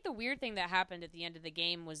mean, I think the weird thing that happened at the end of the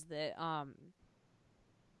game was that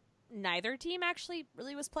neither team actually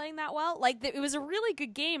really was playing that well. Like, it was a really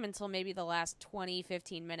good game until maybe the last 20,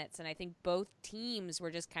 15 minutes, and I think both teams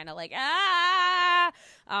were just kind of like, ah!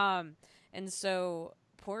 And so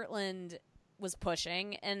Portland was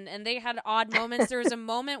pushing, and they had odd moments. There was a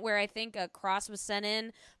moment where I think a cross was sent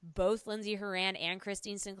in. Both Lindsey Horan and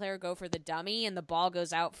Christine Sinclair go for the dummy, and the ball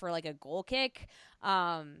goes out for, like, a goal kick.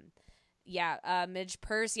 Midge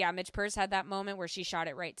Purse had that moment where she shot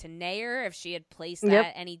it right to Nair. If she had placed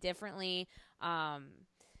that any differently, that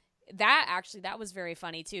was very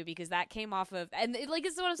funny too, because that came off of, and this is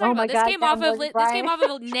what I'm talking about. This came off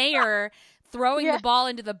of Nair throwing the ball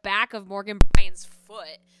into the back of Morgan Bryan's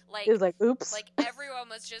foot. Like, it was like, oops. Like, everyone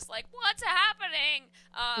was just like, what's happening?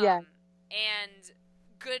 And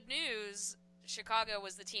good news, Chicago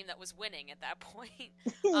was the team that was winning at that point.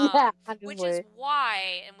 Which is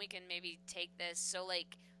why, and we can maybe take this, so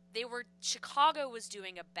like Chicago was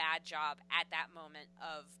doing a bad job at that moment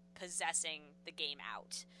of possessing the game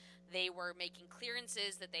out. They were making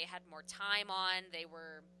clearances that they had more time on. They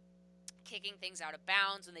were kicking things out of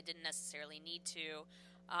bounds when they didn't necessarily need to.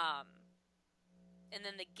 And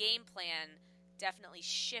then the game plan definitely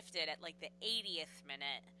shifted at like the 80th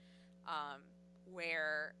minute,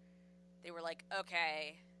 where they were like,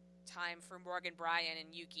 okay, time for Morgan Bryan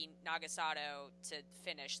and Yuki Nagasato to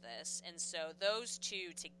finish this. And so those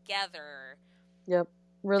two together,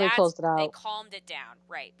 really closed it out. They calmed it down,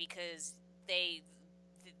 right? Because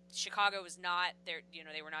Chicago was not there,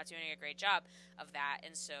 they were not doing a great job of that.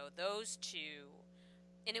 And so those two,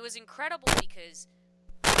 and it was incredible because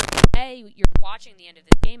you're watching the end of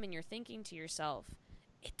the game and you're thinking to yourself,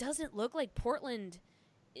 it doesn't look like Portland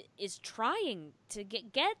is trying to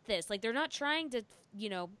get this. Like, they're not trying to,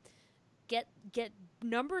 get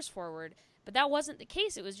numbers forward. But that wasn't the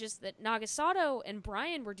case. It was just that Nagasato and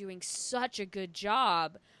Bryan were doing such a good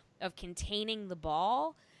job of containing the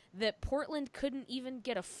ball that Portland couldn't even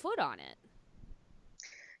get a foot on it.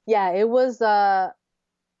 Yeah, it was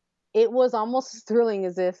almost as thrilling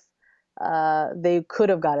as if they could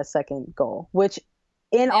have got a second goal, which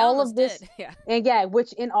in all of this,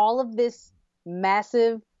 which in all of this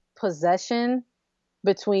massive possession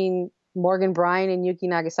between Morgan Bryan and Yuki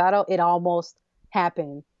Nagasato, it almost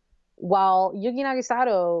happened. While Yuki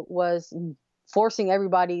Nagasato was forcing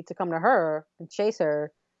everybody to come to her and chase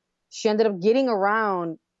her, she ended up getting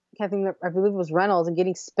around, I believe it was Reynolds, and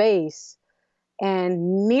getting space,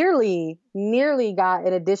 and nearly got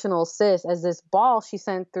an additional assist as this ball she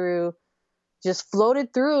sent through just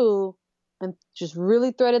floated through and just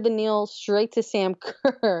really threaded the needle straight to Sam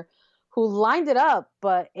Kerr, who lined it up,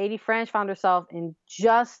 but Adi Franch found herself in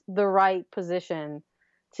just the right position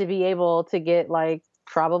to be able to get like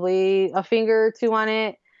probably a finger or two on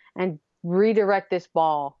it and redirect this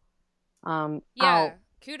ball out.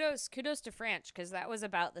 Kudos to Franch, because that was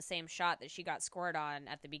about the same shot that she got scored on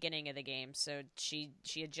at the beginning of the game. So she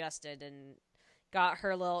adjusted and got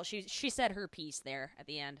her little, she said her piece there at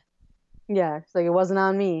the end. Yeah, it's like, it wasn't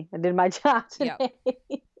on me. I did my job today.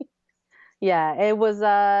 Yep. Yeah, it was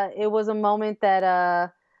a moment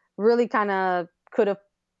that really kind of could have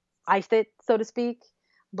iced it, so to speak.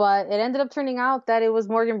 But it ended up turning out that it was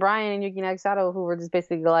Morgan Bryan and Yuki Nagasato who were just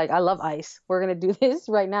basically like, I love ice. We're going to do this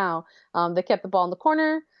right now. They kept the ball in the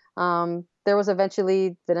corner. There was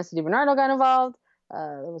eventually Vanessa DiBernardo got involved.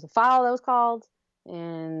 There was a foul that was called,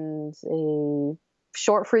 and a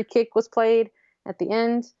short free kick was played at the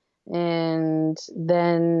end. And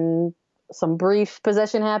then some brief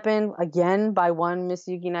possession happened, again by one Miss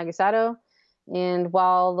Yuki Nagasato. And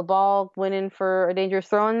while the ball went in for a dangerous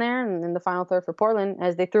throw in there, and in the final third for Portland,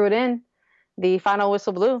 as they threw it in, the final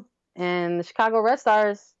whistle blew. And the Chicago Red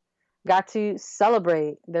Stars got to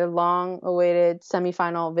celebrate their long-awaited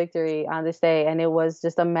semifinal victory on this day. And it was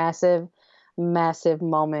just a massive, massive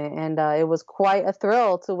moment. And it was quite a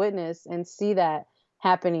thrill to witness and see that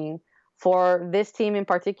happening for this team in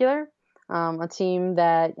particular, a team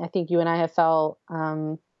that I think you and I have felt,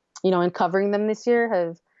 in covering them this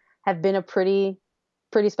year, have been a pretty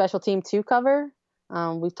special team to cover.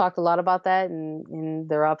 We've talked a lot about that in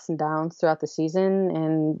their ups and downs throughout the season,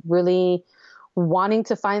 and really wanting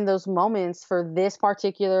to find those moments for this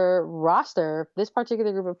particular roster, this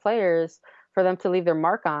particular group of players, for them to leave their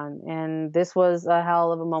mark on. And this was a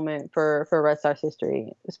hell of a moment for Red Stars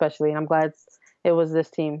history, especially. And I'm glad it was this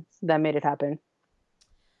team that made it happen.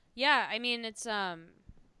 Yeah, I mean, it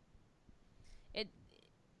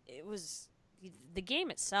it was the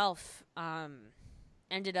game itself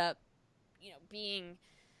ended up, being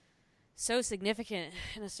so significant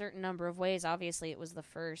in a certain number of ways. Obviously, it was the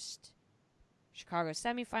first Chicago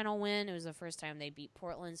semifinal win. It was the first time they beat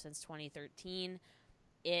Portland since 2013.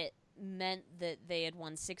 It meant that they had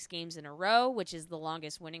won 6 games in a row, which is the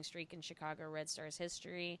longest winning streak in Chicago Red Stars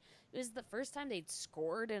history. It was the first time they'd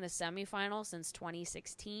scored in a semifinal since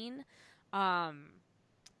 2016.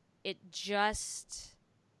 It just,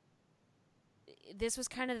 this was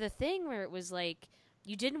kind of the thing where it was like,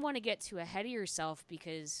 you didn't want to get too ahead of yourself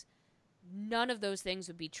because none of those things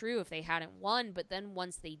would be true if they hadn't won. But then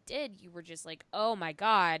once they did, you were just like, oh my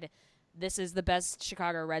God, this is the best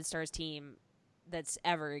Chicago Red Stars team that's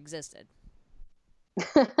ever existed.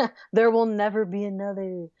 There will never be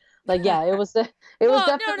another. Like, yeah, it was definitely no,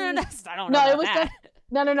 I don't know about that.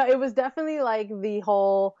 No, it was definitely like the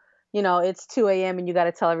whole, it's 2 a.m. and you got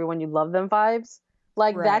to tell everyone you love them vibes.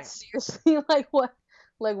 Like, Right. that's seriously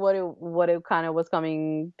what it kind of was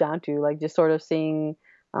coming down to, like just sort of seeing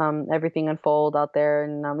everything unfold out there.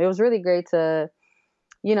 And it was really great to,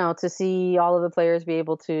 to see all of the players be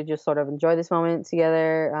able to just sort of enjoy this moment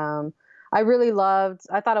together. I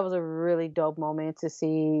thought it was a really dope moment to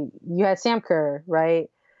see. You had Sam Kerr, right?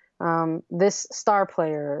 This star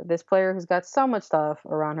player, this player who's got so much stuff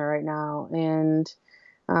around her right now. And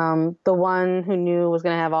the one who knew was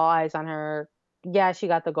going to have all eyes on her. Yeah, she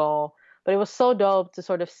got the goal. But it was so dope to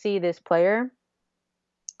sort of see this player,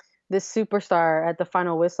 this superstar at the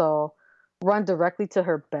final whistle, run directly to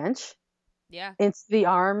her bench. Yeah. Into the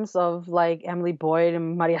arms of like Emily Boyd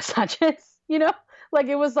and Maria Sanchez, like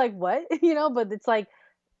it was like what, but it's like,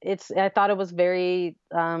 I thought it was very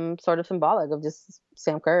sort of symbolic of just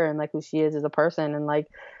Sam Kerr and like who she is as a person. And like,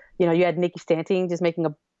 you had Nikki Stanton just making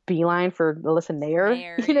a beeline for Alyssa Nair.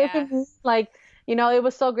 Yeah. Like, it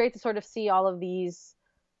was so great to sort of see all of these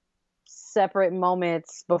separate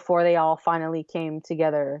moments before they all finally came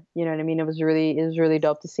together. You know what I mean? It was really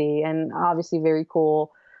dope to see, and obviously very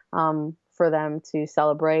cool for them to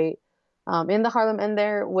celebrate in the Harlem End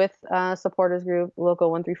there with supporters group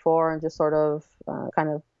Local 134, and just sort of kind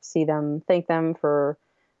of see them, thank them for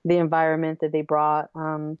the environment that they brought,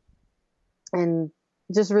 and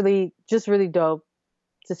just really dope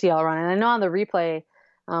to see all around. And I know on the replay,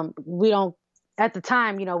 we don't, at the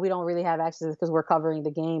time, we don't really have access because we're covering the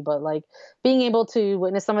game, but like being able to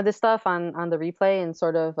witness some of this stuff on the replay and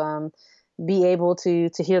sort of be able to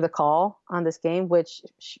hear the call on this game, which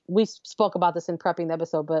we spoke about this in prepping the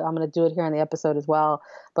episode, but I'm going to do it here on the episode as well.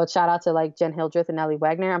 But shout out to like Jen Hildreth and Ellie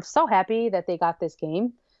Wagner. I'm so happy that they got this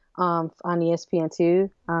game on ESPN2,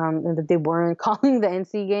 and that they weren't calling the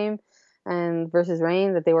NC game and versus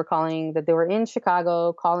Reign, that they were in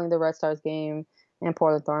Chicago calling the Red Stars game and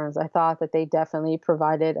Portland Thorns. I thought that they definitely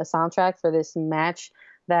provided a soundtrack for this match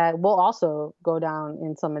that will also go down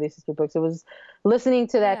in some of these history books. It was listening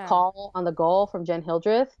to that call on the goal from Jen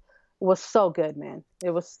Hildreth was so good, man.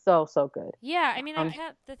 It was so good. Yeah, I mean,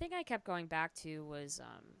 the thing I kept going back to was,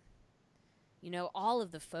 all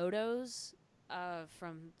of the photos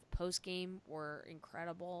from post game were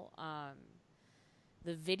incredible.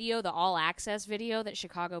 The video, the All Access video that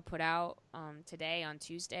Chicago put out today on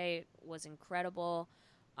Tuesday was incredible.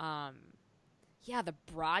 The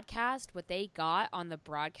broadcast, what they got on the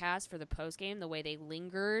broadcast for the postgame, the way they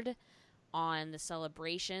lingered on the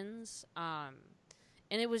celebrations,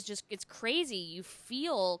 and it was just, it's crazy. You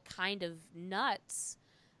feel kind of nuts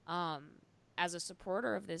as a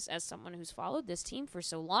supporter of this, as someone who's followed this team for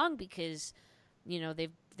so long, because,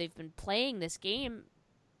 they've been playing this game.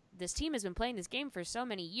 This team has been playing this game for so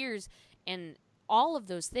many years, and all of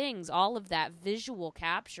those things, all of that visual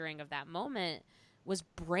capturing of that moment was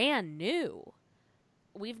brand new.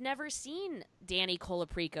 We've never seen Danny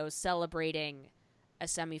Colaprico celebrating a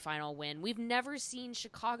semifinal win. We've never seen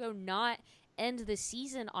Chicago not end the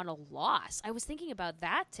season on a loss. I was thinking about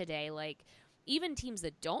that today. Like, even teams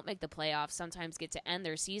that don't make the playoffs sometimes get to end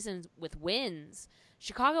their seasons with wins.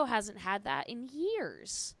 Chicago hasn't had that in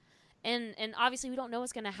years. And obviously we don't know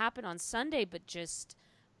what's going to happen on Sunday, but just,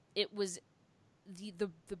 it was the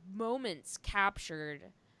moments captured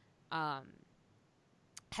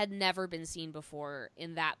had never been seen before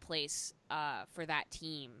in that place for that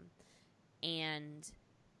team. And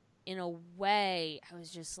in a way, I was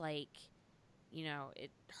just like, it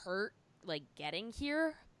hurt like getting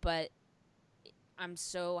here, but I'm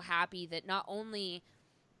so happy that not only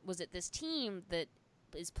was it this team that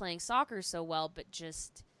is playing soccer so well, but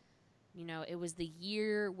just, you know, it was the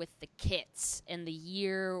year with the kits and the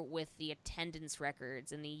year with the attendance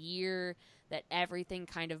records and the year that everything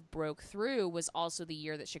kind of broke through was also the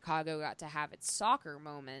year that Chicago got to have its soccer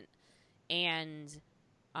moment. And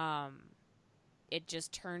it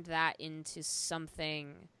just turned that into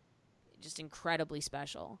something just incredibly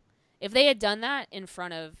special. If they had done that in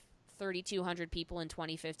front of 3,200 people in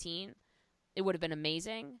 2015, it would have been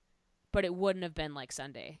amazing, but it wouldn't have been like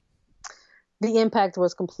Sunday. The impact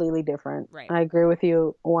was completely different. Right. I agree with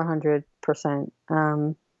you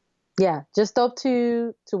 100%. Yeah, just dope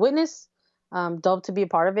to witness, dope to be a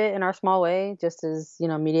part of it in our small way, just as, you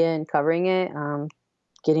know, media and covering it,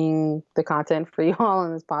 getting the content for you all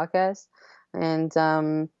on this podcast. And,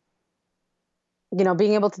 you know,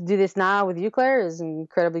 being able to do this now with you, Claire, is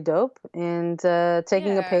incredibly dope. And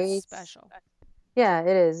taking a page. Special. Yeah,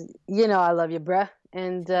 it is. You know, I love you, bruh.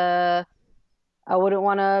 And I wouldn't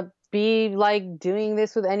want to be like doing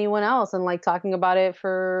this with anyone else and like talking about it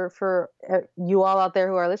for you all out there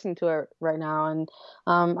who are listening to it right now. And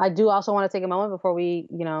I do also want to take a moment before we,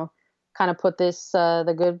 you know, kind of put this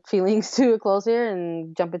the good feelings to a close here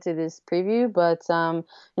and jump into this preview. But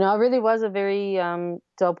you know, it really was a very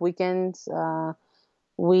dope weekend.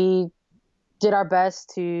 We did our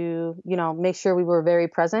best to, you know, make sure we were very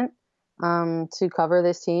present to cover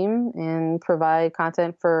this team and provide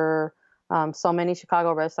content for so many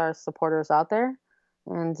Chicago Red Stars supporters out there.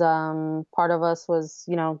 And part of us was,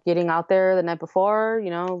 you know, getting out there the night before,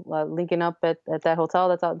 you know, linking up at that hotel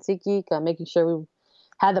that's out in SeatGeek, making sure we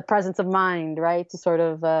had the presence of mind, right, to sort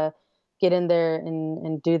of get in there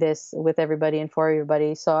and do this with everybody and for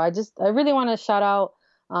everybody. So I really want to shout out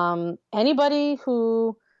anybody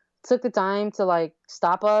who took the time to like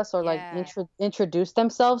stop us or like introduce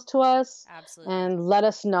themselves to us. Absolutely. And let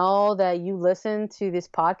us know that you listen to this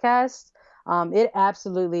podcast. It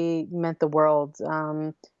absolutely meant the world.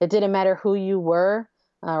 It didn't matter who you were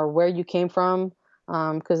or where you came from,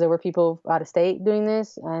 because there were people out of state doing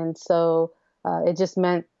this. And so it just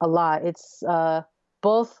meant a lot. It's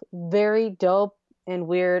both very dope and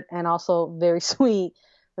weird and also very sweet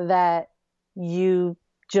that you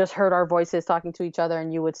just heard our voices talking to each other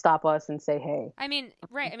and you would stop us and say, hey. I mean,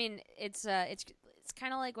 right. I mean, it's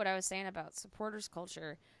kind of like what I was saying about supporters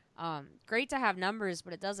culture. Great to have numbers,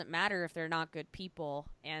 but it doesn't matter if they're not good people.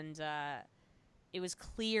 And it was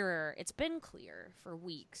clear, it's been clear for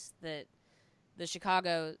weeks that the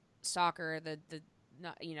Chicago soccer, the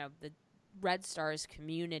Red Stars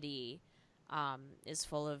community is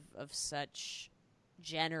full of such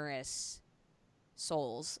generous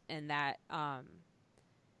souls, and that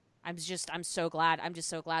I'm so glad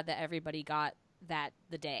that everybody got that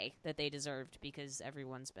the day that they deserved, because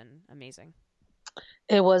everyone's been amazing.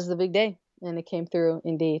 It was the big day, and it came through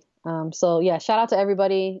indeed. So yeah, shout out to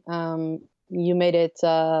everybody. You made it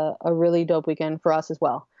a really dope weekend for us as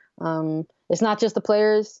well. It's not just the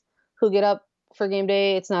players who get up for game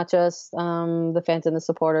day. It's not just the fans and the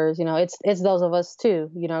supporters. You know, it's those of us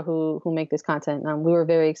too, you know, who make this content. We were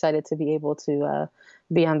very excited to be able to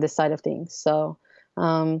be on this side of things. So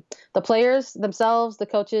the players themselves, the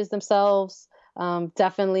coaches themselves,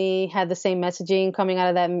 definitely had the same messaging coming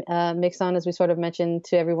out of that mix on, as we sort of mentioned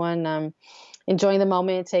to everyone. Enjoying the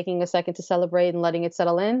moment, taking a second to celebrate and letting it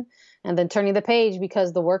settle in, and then turning the page,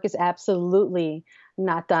 because the work is absolutely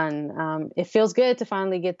not done. It feels good to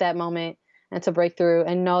finally get that moment and to break through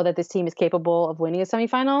and know that this team is capable of winning a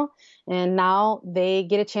semifinal. And now they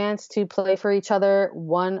get a chance to play for each other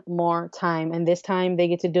one more time. And this time they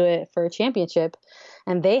get to do it for a championship.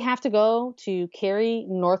 And they have to go to Cary,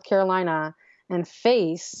 North Carolina, and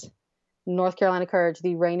face North Carolina Courage,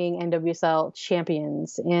 the reigning NWSL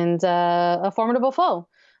champions, and a formidable foe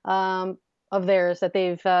of theirs that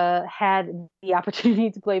they've had the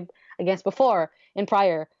opportunity to play against before in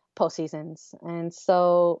prior postseasons. And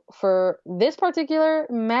so for this particular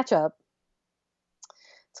matchup,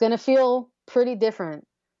 it's going to feel pretty different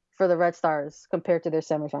for the Red Stars compared to their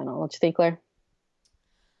semifinal. Don't you think, Claire?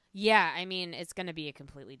 Yeah, I mean, it's going to be a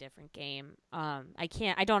completely different game. I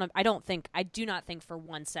do not think for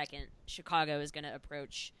 1 second Chicago is going to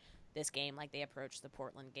approach this game like they approached the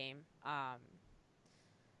Portland game.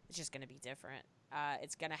 It's just going to be different.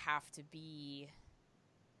 It's going to have to be,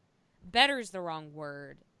 better is the wrong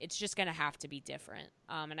word. It's just going to have to be different.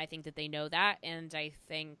 And I think that they know that, and I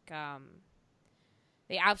think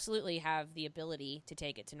they absolutely have the ability to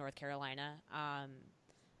take it to North Carolina.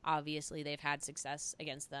 Obviously, they've had success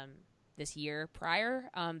against them this year prior.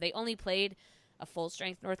 They only played a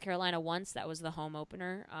full-strength North Carolina once. That was the home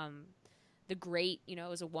opener. the great, it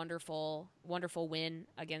was a wonderful, wonderful win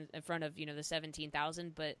again in front of, the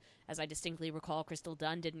 17,000. But as I distinctly recall, Crystal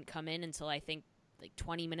Dunn didn't come in until I think like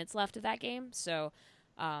 20 minutes left of that game. So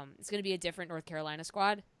it's going to be a different North Carolina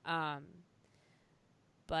squad.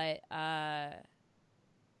 But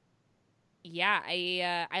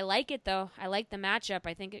yeah, I like it though. I like the matchup.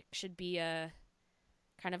 I think it should be a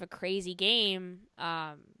kind of a crazy game.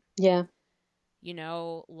 Yeah.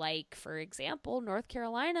 Like, for example, North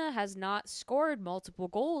Carolina has not scored multiple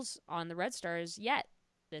goals on the Red Stars yet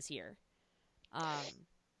this year.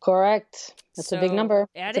 Correct. That's a big number.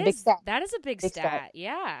 That is a big stat. That is a big stat.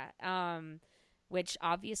 Yeah. Which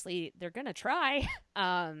obviously they're going to try.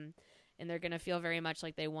 And they're going to feel very much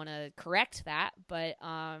like they want to correct that. But,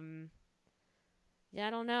 yeah, I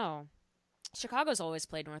don't know. Chicago's always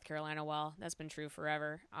played North Carolina well. That's been true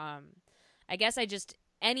forever. I guess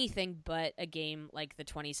anything but a game like the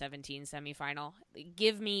 2017 semifinal.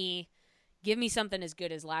 Give me something as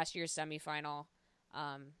good as last year's semifinal,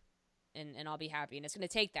 and I'll be happy. And it's going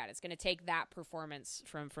to take that. It's going to take that performance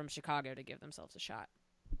from Chicago to give themselves a shot.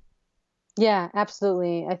 Yeah,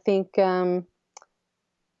 absolutely. I think there's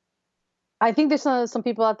some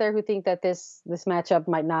people out there who think that this matchup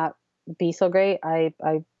might not be so great. I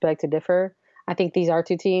beg to differ. I think these are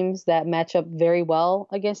two teams that match up very well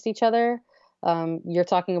against each other. You're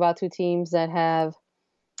talking about two teams that have,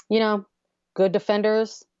 good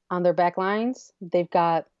defenders on their back lines. They've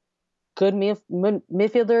got good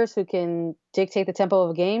midfielders who can dictate the tempo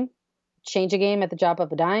of a game, change a game at the drop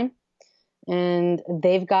of a dime. And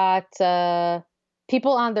they've got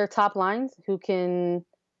people on their top lines who can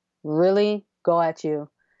really go at you.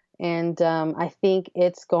 And I think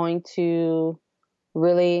it's going to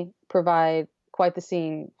really provide quite the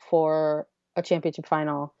scene for a championship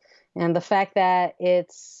final. And the fact that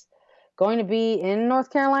it's going to be in North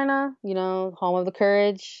Carolina, home of the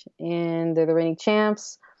Courage, and they're the reigning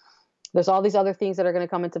champs. There's all these other things that are going to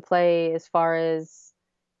come into play as far as,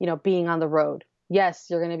 being on the road. Yes,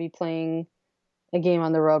 you're going to be playing a game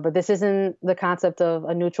on the road, but this isn't the concept of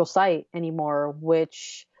a neutral site anymore,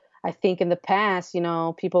 which I think in the past,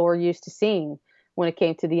 people were used to seeing when it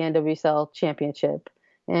came to the NWSL championship.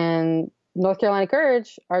 And North Carolina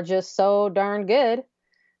Courage are just so darn good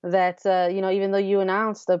that, even though you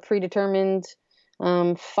announced a predetermined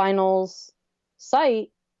finals site,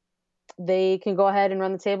 they can go ahead and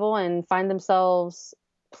run the table and find themselves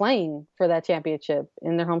playing for that championship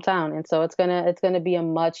in their hometown. And so it's gonna be a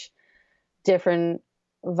much different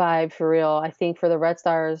vibe for real. I think for the Red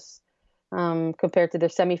Stars, compared to their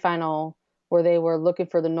semifinal where they were looking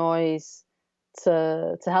for the noise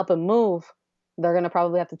to help them move, they're gonna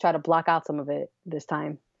probably have to try to block out some of it this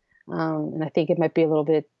time. And I think it might be a little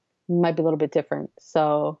bit different.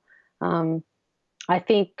 So I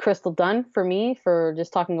think Crystal Dunn, for me, for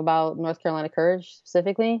just talking about North Carolina Courage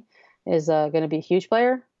specifically, is going to be a huge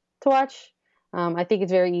player to watch. I think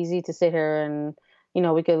it's very easy to sit here and,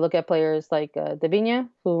 we could look at players like Davinia,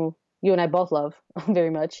 who you and I both love very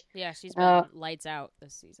much. Yeah, she's been lights out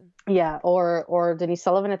this season. Yeah, or Denise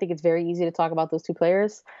Sullivan. I think it's very easy to talk about those two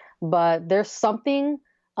players. But there's something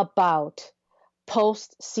about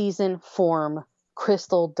postseason form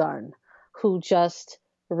Crystal Dunn, who just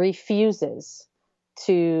refuses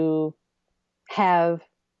to have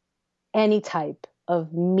any type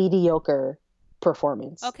of mediocre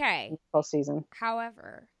performance. Okay. Postseason.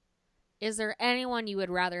 However, is there anyone you would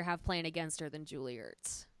rather have playing against her than Julie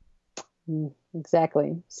Ertz?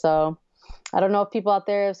 Exactly. So I don't know if people out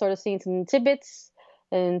there have sort of seen some tidbits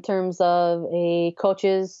in terms of a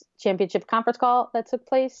coaches championship conference call that took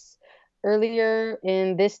place earlier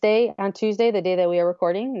in this day on Tuesday, the day that we are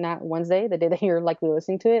recording, not Wednesday, the day that you're likely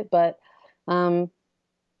listening to it. But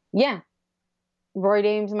yeah, Rory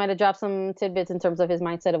Dames might have dropped some tidbits in terms of his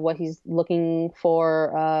mindset of what he's looking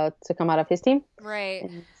for to come out of his team. Right.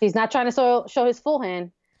 And he's not trying to show his full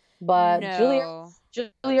hand, but no.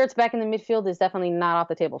 Julie Ertz back in the midfield is definitely not off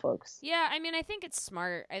the table, folks. Yeah, I mean, I think it's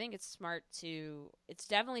smart. It's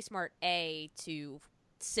definitely smart, to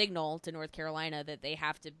signal to North Carolina that they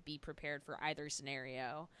have to be prepared for either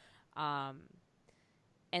scenario. And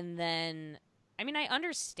then, I mean, I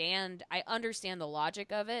understand the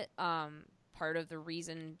logic of it. Part of the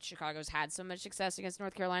reason Chicago's had so much success against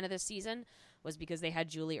North Carolina this season was because they had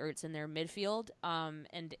Julie Ertz in their midfield.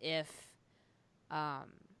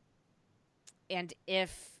 And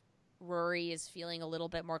if Rory is feeling a little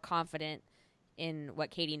bit more confident in what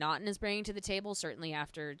Katie Naughton is bringing to the table, certainly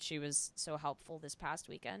after she was so helpful this past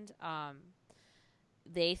weekend,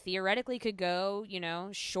 they theoretically could go,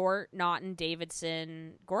 short Naughton,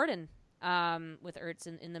 Davidson, Gordon, with Ertz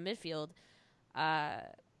in the midfield.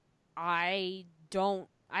 I don't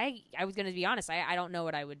I was going to be honest. I don't know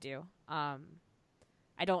what I would do. I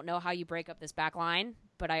don't know how you break up this back line,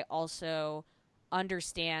 but I also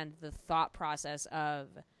understand the thought process of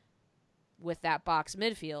with that box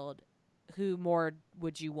midfield, who more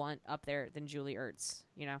would you want up there than Julie Ertz,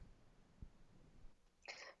 you know?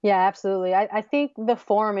 Yeah, absolutely. I think the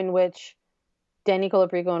form in which Danny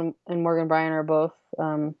Colaprico and Morgan Brian are both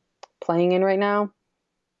playing in right now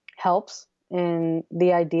helps. And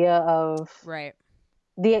the idea of Right.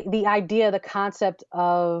 the concept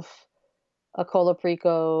of a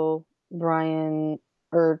Colaprico, Brian,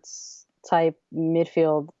 Ertz type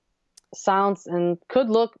midfield sounds and could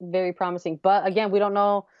look very promising. But again, we don't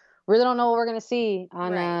know, really don't know what we're gonna see Right.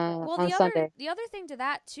 Well, on Sunday. the other thing to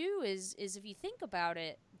that too is if you think about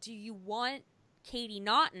it, do you want Katie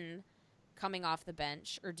Naughton coming off the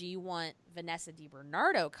bench, or do you want Vanessa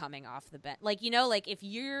DiBernardo coming off the bench? Like, you know, like if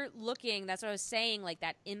you're looking, that's what I was saying, like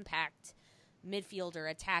that impact midfielder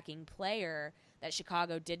attacking player that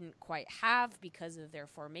Chicago didn't quite have because of their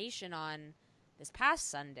formation on this past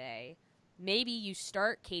Sunday. Maybe you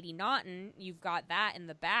start Katie Naughton, you've got that in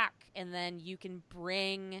the back, and then you can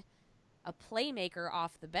bring a playmaker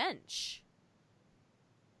off the bench.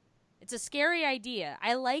 It's a scary idea.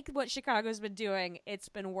 I like what Chicago's been doing. It's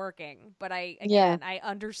been working. But I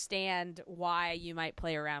understand why you might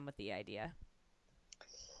play around with the idea.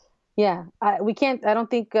 Yeah, we can't. I don't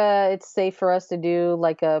think it's safe for us to do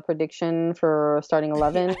like a prediction for starting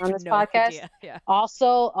 11 on this podcast. Idea. Yeah.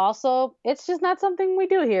 Also, it's just not something we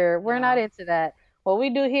do here. We're not into that. What we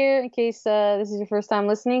do here, in case this is your first time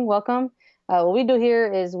listening, welcome. What we do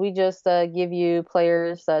here is we just give you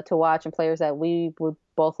players to watch and players that we would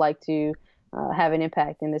both like to have an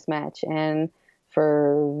impact in this match. And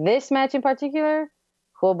for this match in particular,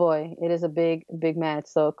 oh boy, it is a big match.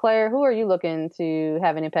 So Claire, who are you looking to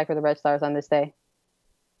have an impact for the Red Stars on this day?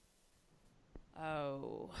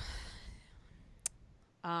 Oh.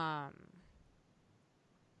 I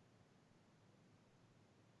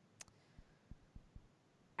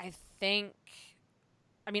think,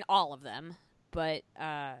 I mean, all of them, but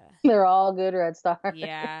they're all good Red Stars.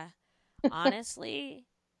 Yeah. Honestly,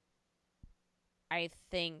 I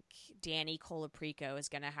think Danny Colaprico is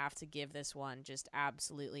going to have to give this one just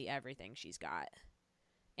absolutely everything she's got.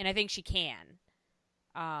 And I think she can.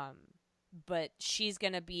 But she's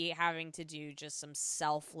going to be having to do just some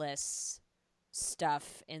selfless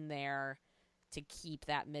stuff in there to keep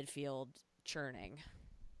that midfield churning.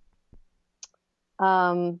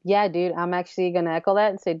 Yeah, dude, I'm actually going to echo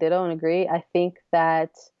that and say ditto and agree. I think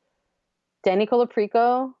that Danny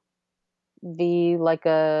Colaprico, like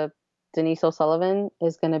a Denise O'Sullivan,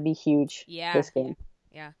 is going to be huge this game.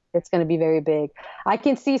 Yeah. It's going to be very big. I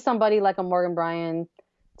can see somebody like a Morgan Brian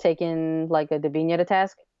taking like a Debinha to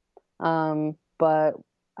task. But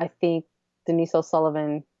I think Denise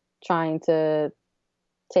O'Sullivan trying to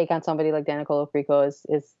take on somebody like Danny Colaprico is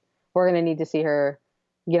we're going to need to see her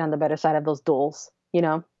get on the better side of those duels, you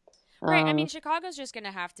know? Right. I mean, Chicago's just going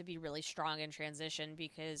to have to be really strong in transition,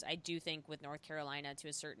 because I do think with North Carolina, to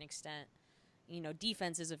a certain extent, you know,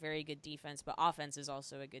 defense is a very good defense, but offense is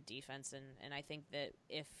also a good defense. And I think that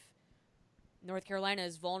if North Carolina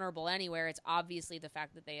is vulnerable anywhere, it's obviously the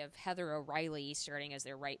fact that they have Heather O'Reilly starting as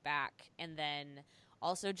their right back. And then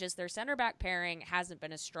also just their center back pairing hasn't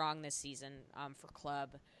been as strong this season for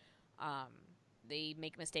club. They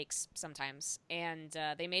make mistakes sometimes, and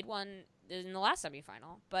they made one in the last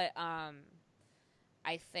semifinal. But I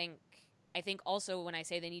think also when I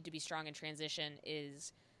say they need to be strong in transition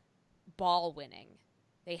is ball winning.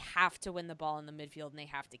 They have to win the ball in the midfield, and they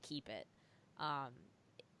have to keep it.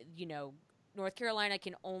 You know, North Carolina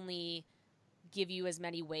can only give you as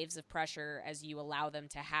many waves of pressure as you allow them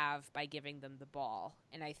to have by giving them the ball.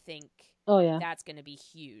 And I think that's going to be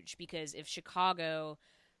huge, because if Chicago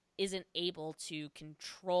isn't able to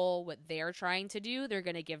control what they're trying to do, they're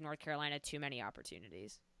going to give North Carolina too many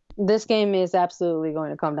opportunities. This game is absolutely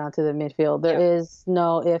going to come down to the midfield. There is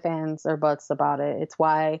no ifs, ands, or buts about it. It's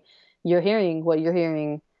why you're hearing what you're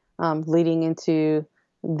hearing leading into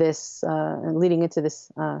this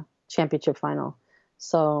championship final.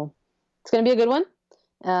 So it's going to be a good one.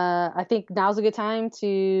 I think now's a good time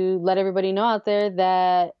to let everybody know out there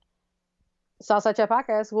that Southside Chat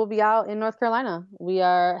Podcast will be out in North Carolina. We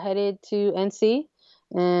are headed to NC,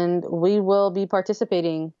 and we will be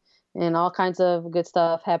participating in all kinds of good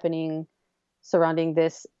stuff happening surrounding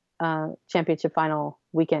this championship final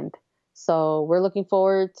weekend. So we're looking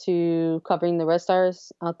forward to covering the Red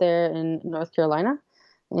Stars out there in North Carolina,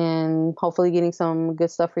 and hopefully getting some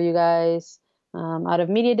good stuff for you guys out of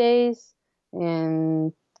media days,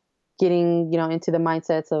 and getting into the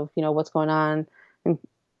mindsets of what's going on, and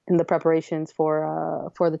in the preparations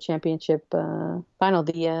for the championship final,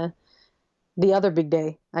 the other big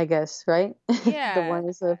day, I guess, right? Yeah. The one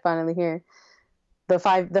is finally here. The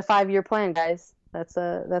 5-year plan, guys. That's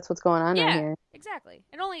what's going on right here. Exactly.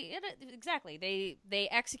 Exactly. They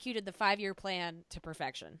executed the 5-year plan to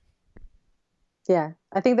perfection. Yeah,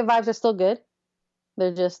 I think the vibes are still good.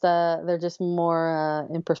 They're just more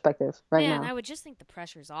in perspective right now. Man, I would just think the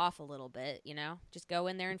pressure's off a little bit, Just go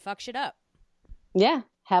in there and fuck shit up. Yeah,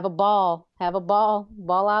 have a ball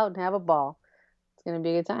ball out and have a ball. It's gonna be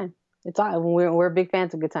a good time. It's all we're big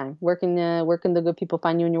fans of good time. Where can the good people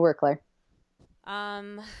find you in your work, Claire?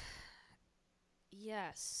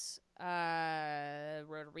 Yes. Wrote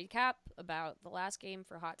a recap about the last game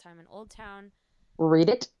for Hot Time in Old Town. Read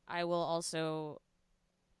it. I will also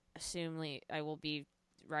I will be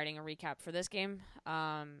writing a recap for this game.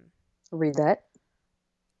 Read that.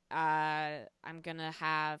 I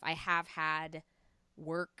have had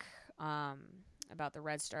work about the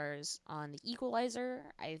Red Stars on the Equalizer.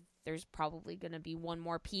 There's probably going to be one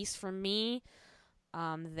more piece from me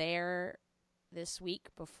there this week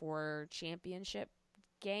before championship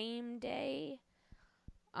game day.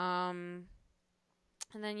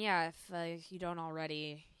 And then, if you don't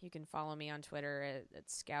already, you can follow me on Twitter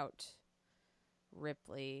at Scout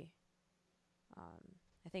Ripley.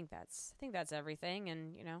 I think that's everything,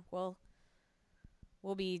 and we'll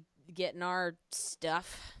be getting our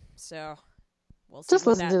stuff. So we'll see. Just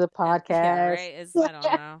listen to the podcast. Yeah, right? I don't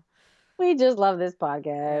know. We just love this podcast.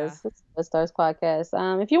 Yeah. It's the Stars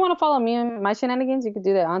podcast. If you want to follow me and my shenanigans, you can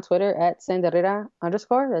do that on Twitter at Senderera_. That's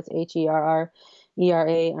HERRERA_.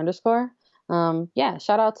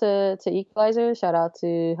 Shout out to Equalizer. Shout out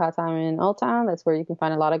to Hot Time in Old Town. That's where you can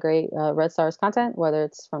find a lot of great Red Stars content, whether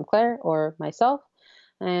it's from Claire or myself.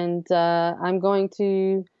 And I'm going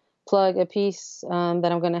to plug a piece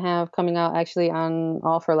that I'm going to have coming out actually on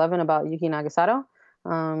All for 11 about Yuki Nagasato.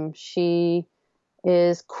 She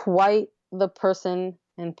is quite the person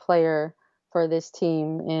and player for this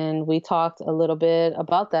team, and we talked a little bit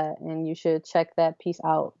about that, and you should check that piece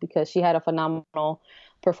out because she had a phenomenal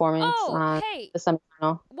performance on the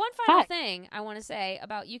semifinal. One final thing I want to say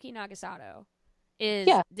about Yuki Nagasato is,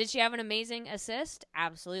 did she have an amazing assist?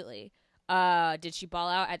 Absolutely. Did she ball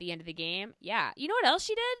out at the end of the game? Yeah. You know what else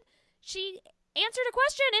she did? She answered a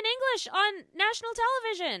question in English on national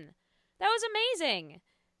television. That was amazing.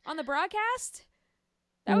 On the broadcast?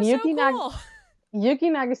 That was so cool.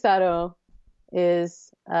 Yuki Nagasato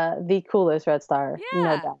is the coolest Red Star, no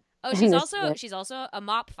doubt. Oh, she's also a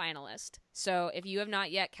MOP finalist. So if you have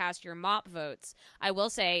not yet cast your MOP votes, I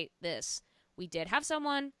will say this. We did have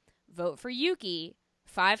someone vote for Yuki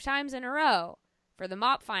 5 times in a row for the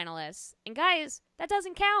MOP finalists. And guys, that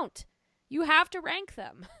doesn't count. You have to rank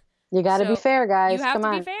them. You got to be fair, guys. You have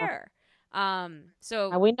to be fair.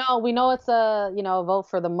 So we know it's a vote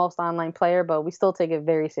for the most online player, but we still take it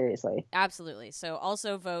very seriously. Absolutely. So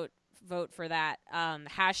also vote for that.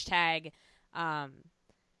 Hashtag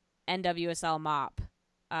NWSL MOP.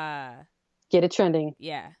 Get it trending.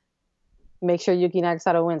 Yeah. Make sure Yuki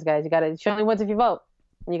Nagasato wins, guys. She only wins if you vote,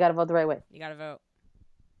 and you got to vote the right way. You got to vote.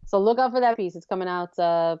 So look out for that piece. It's coming out.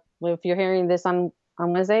 If you're hearing this on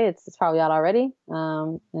Wednesday, it's probably out already.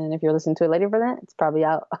 And if you're listening to it later for that, it's probably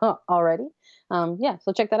out already.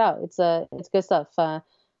 So check that out. It's good stuff.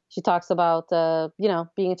 She talks about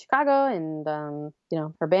being in Chicago and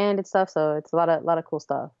her band and stuff. So it's a lot of cool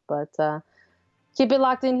stuff. But keep it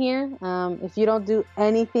locked in here. If you don't do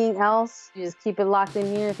anything else, you just keep it locked in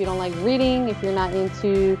here. If you don't like reading, if you're not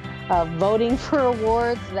into voting for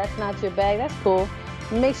awards, that's not your bag. That's cool.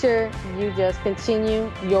 Make sure you just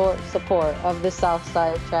continue your support of the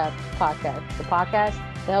Southside Trap podcast. The podcast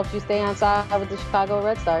that helps you stay on side with the Chicago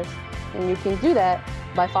Red Stars. And you can do that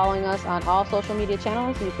by following us on all social media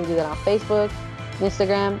channels. You can do that on Facebook,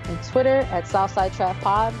 Instagram, and Twitter at Southside Trap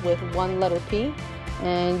Pod with one letter P.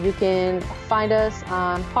 And you can find us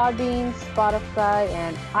on Podbean, Spotify,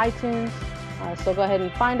 and iTunes. So go ahead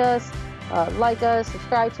and find us, like us,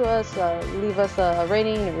 subscribe to us, leave us a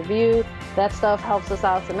rating and review. That stuff helps us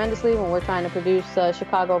out tremendously when we're trying to produce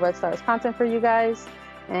Chicago Red Stars content for you guys.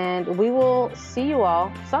 And we will see you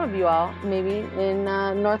all, some of you all, maybe in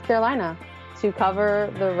North Carolina to cover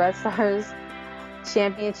the Red Stars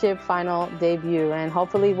championship final debut. And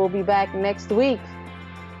hopefully we'll be back next week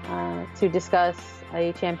to discuss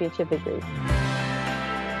a championship victory.